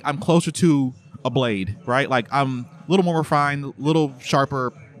feel like I'm closer to a blade, right? Like, I'm a little more refined, a little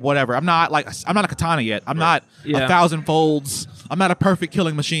sharper, whatever. I'm not a katana yet. I'm not 1,000 folds. I'm not a perfect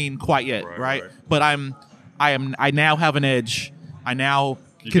killing machine quite yet, right? But I now have an edge. I now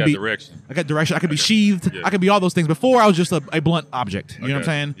You can got be direction. I got direction. I could be sheathed. Yeah. I could be all those things. Before I was just a blunt object. You know what I'm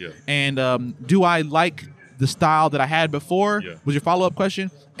saying? Yeah. And do I like the style that I had before? Yeah. Was your follow-up question?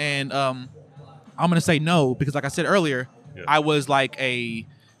 And I'm gonna say no, because like I said earlier, I was like a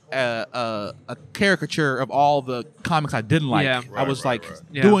caricature of all the comics I didn't like. Yeah. I was like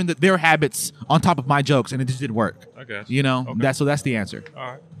Yeah. doing their habits on top of my jokes, and it just didn't work. I got you. You know, Okay. so that's the answer. All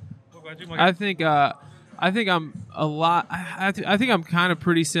right. What about you, Mike? I think I'm a lot. I think I'm kind of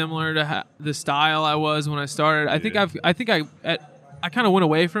pretty similar to the style I was when I started. I think I kind of went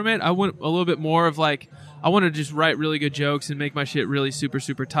away from it. I went a little bit more of like, I want to just write really good jokes and make my shit really super,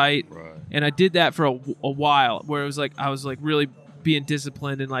 super tight. Right. And I did that for a while, where it was like I was like really being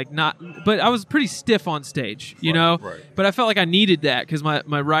disciplined and like not, but I was pretty stiff on stage, you know. right. But I felt like I needed that because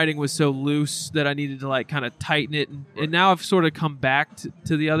my writing was so loose that I needed to like kind of tighten it. And now I've sort of come back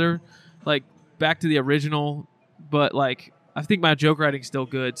to the other, like back to the original. But like I think my joke writing's still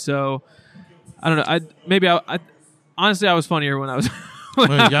good. So I don't know. I honestly I was funnier when I was. When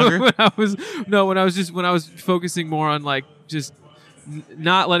you were younger? when I was focusing more on like just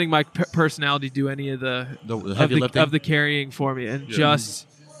not letting my personality do any of the heavy lifting? of the carrying for me, and just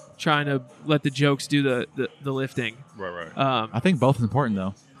trying to let the jokes do the lifting. Right. I think both is important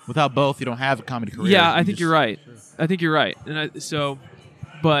though. Without both, you don't have a comedy career. Yeah, I think you're right. I think you're right, and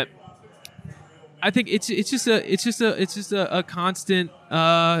but I think it's just a constant,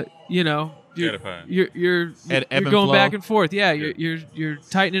 you know. You're going back and forth. Yeah, you're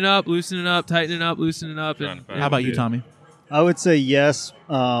tightening up, loosening up, tightening up, loosening up. And How about you, Tommy? I would say yes.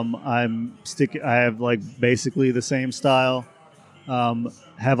 I have like basically the same style.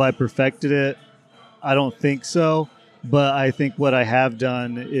 Have I perfected it? I don't think so. But I think what I have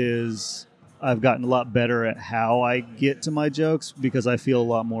done is I've gotten a lot better at how I get to my jokes because I feel a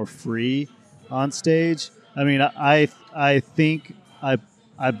lot more free on stage. I mean, I think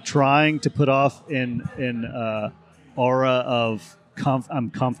I'm trying to put off an aura of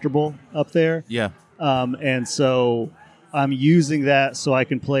I'm comfortable up there. Yeah. And so I'm using that so I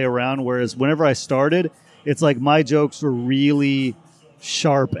can play around. Whereas whenever I started, it's like my jokes were really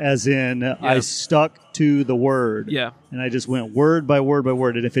sharp, as in I stuck to the word. Yeah. And I just went word by word by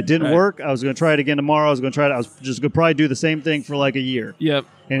word. And if it didn't work, I was going to try it again tomorrow. I was just going to probably do the same thing for like a year. Yep.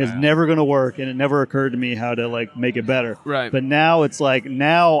 And it's never going to work. And it never occurred to me how to like make it better. Right. But now it's like,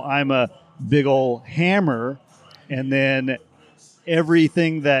 now I'm a big old hammer. And then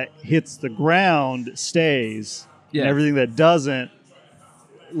everything that hits the ground stays, Yeah. and everything that doesn't,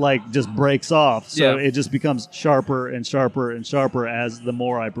 like, just breaks off. So Yeah. it just becomes sharper and sharper and sharper as the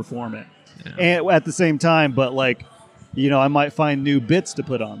more I perform it. Yeah. And at the same time, but like, I might find new bits to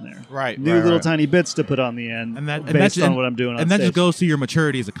put on there. Right, New right, little right. tiny bits to put on the end and based on what I'm doing on and that stage. just goes to your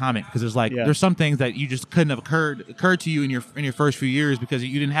maturity as a comic, because there's like Yeah. there's some things that you just couldn't have occurred to you in your first few years because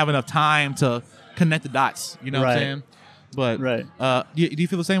you didn't have enough time to connect the dots. You know what I'm Right. saying? But Right. do you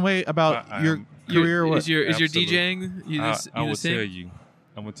feel the same way about I your am. career? Or what? Is your Absolutely. DJing? I will tell you.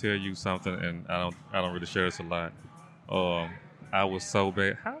 I'm gonna tell you something, and I don't really share this a lot. I was so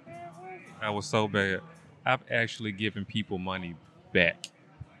bad. How bad was it? I was so bad. I've actually given people money back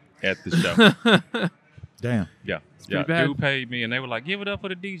at the show. Damn. Yeah. pretty bad. Dude paid me, and they were like, "Give it up for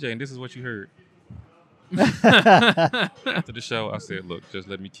the DJ," and this is what you heard. After the show, I said, "Look, just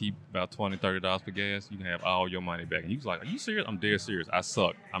let me keep about $20-$30 for gas. You can have all your money back." And he was like, "Are you serious?" I'm dead serious. I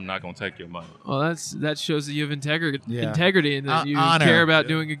suck. I'm not gonna take your money. Well, that shows that you have integrity and that you Honor. care about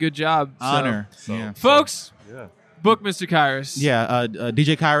doing a good job. So, Honor. So, Yeah. folks. Yeah. Book Mr. Kyrus. Yeah,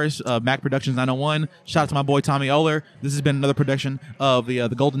 DJ Kyrus, Mac Productions 901. Shout out to my boy Tommy Oler. This has been another production of the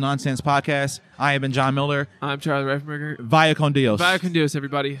Golden Nonsense podcast. I have been John Miller. I'm Charlie Reifenberger. Via con Dios. Via con Dios,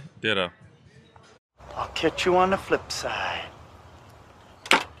 everybody. Ditto. I'll catch you on the flip side.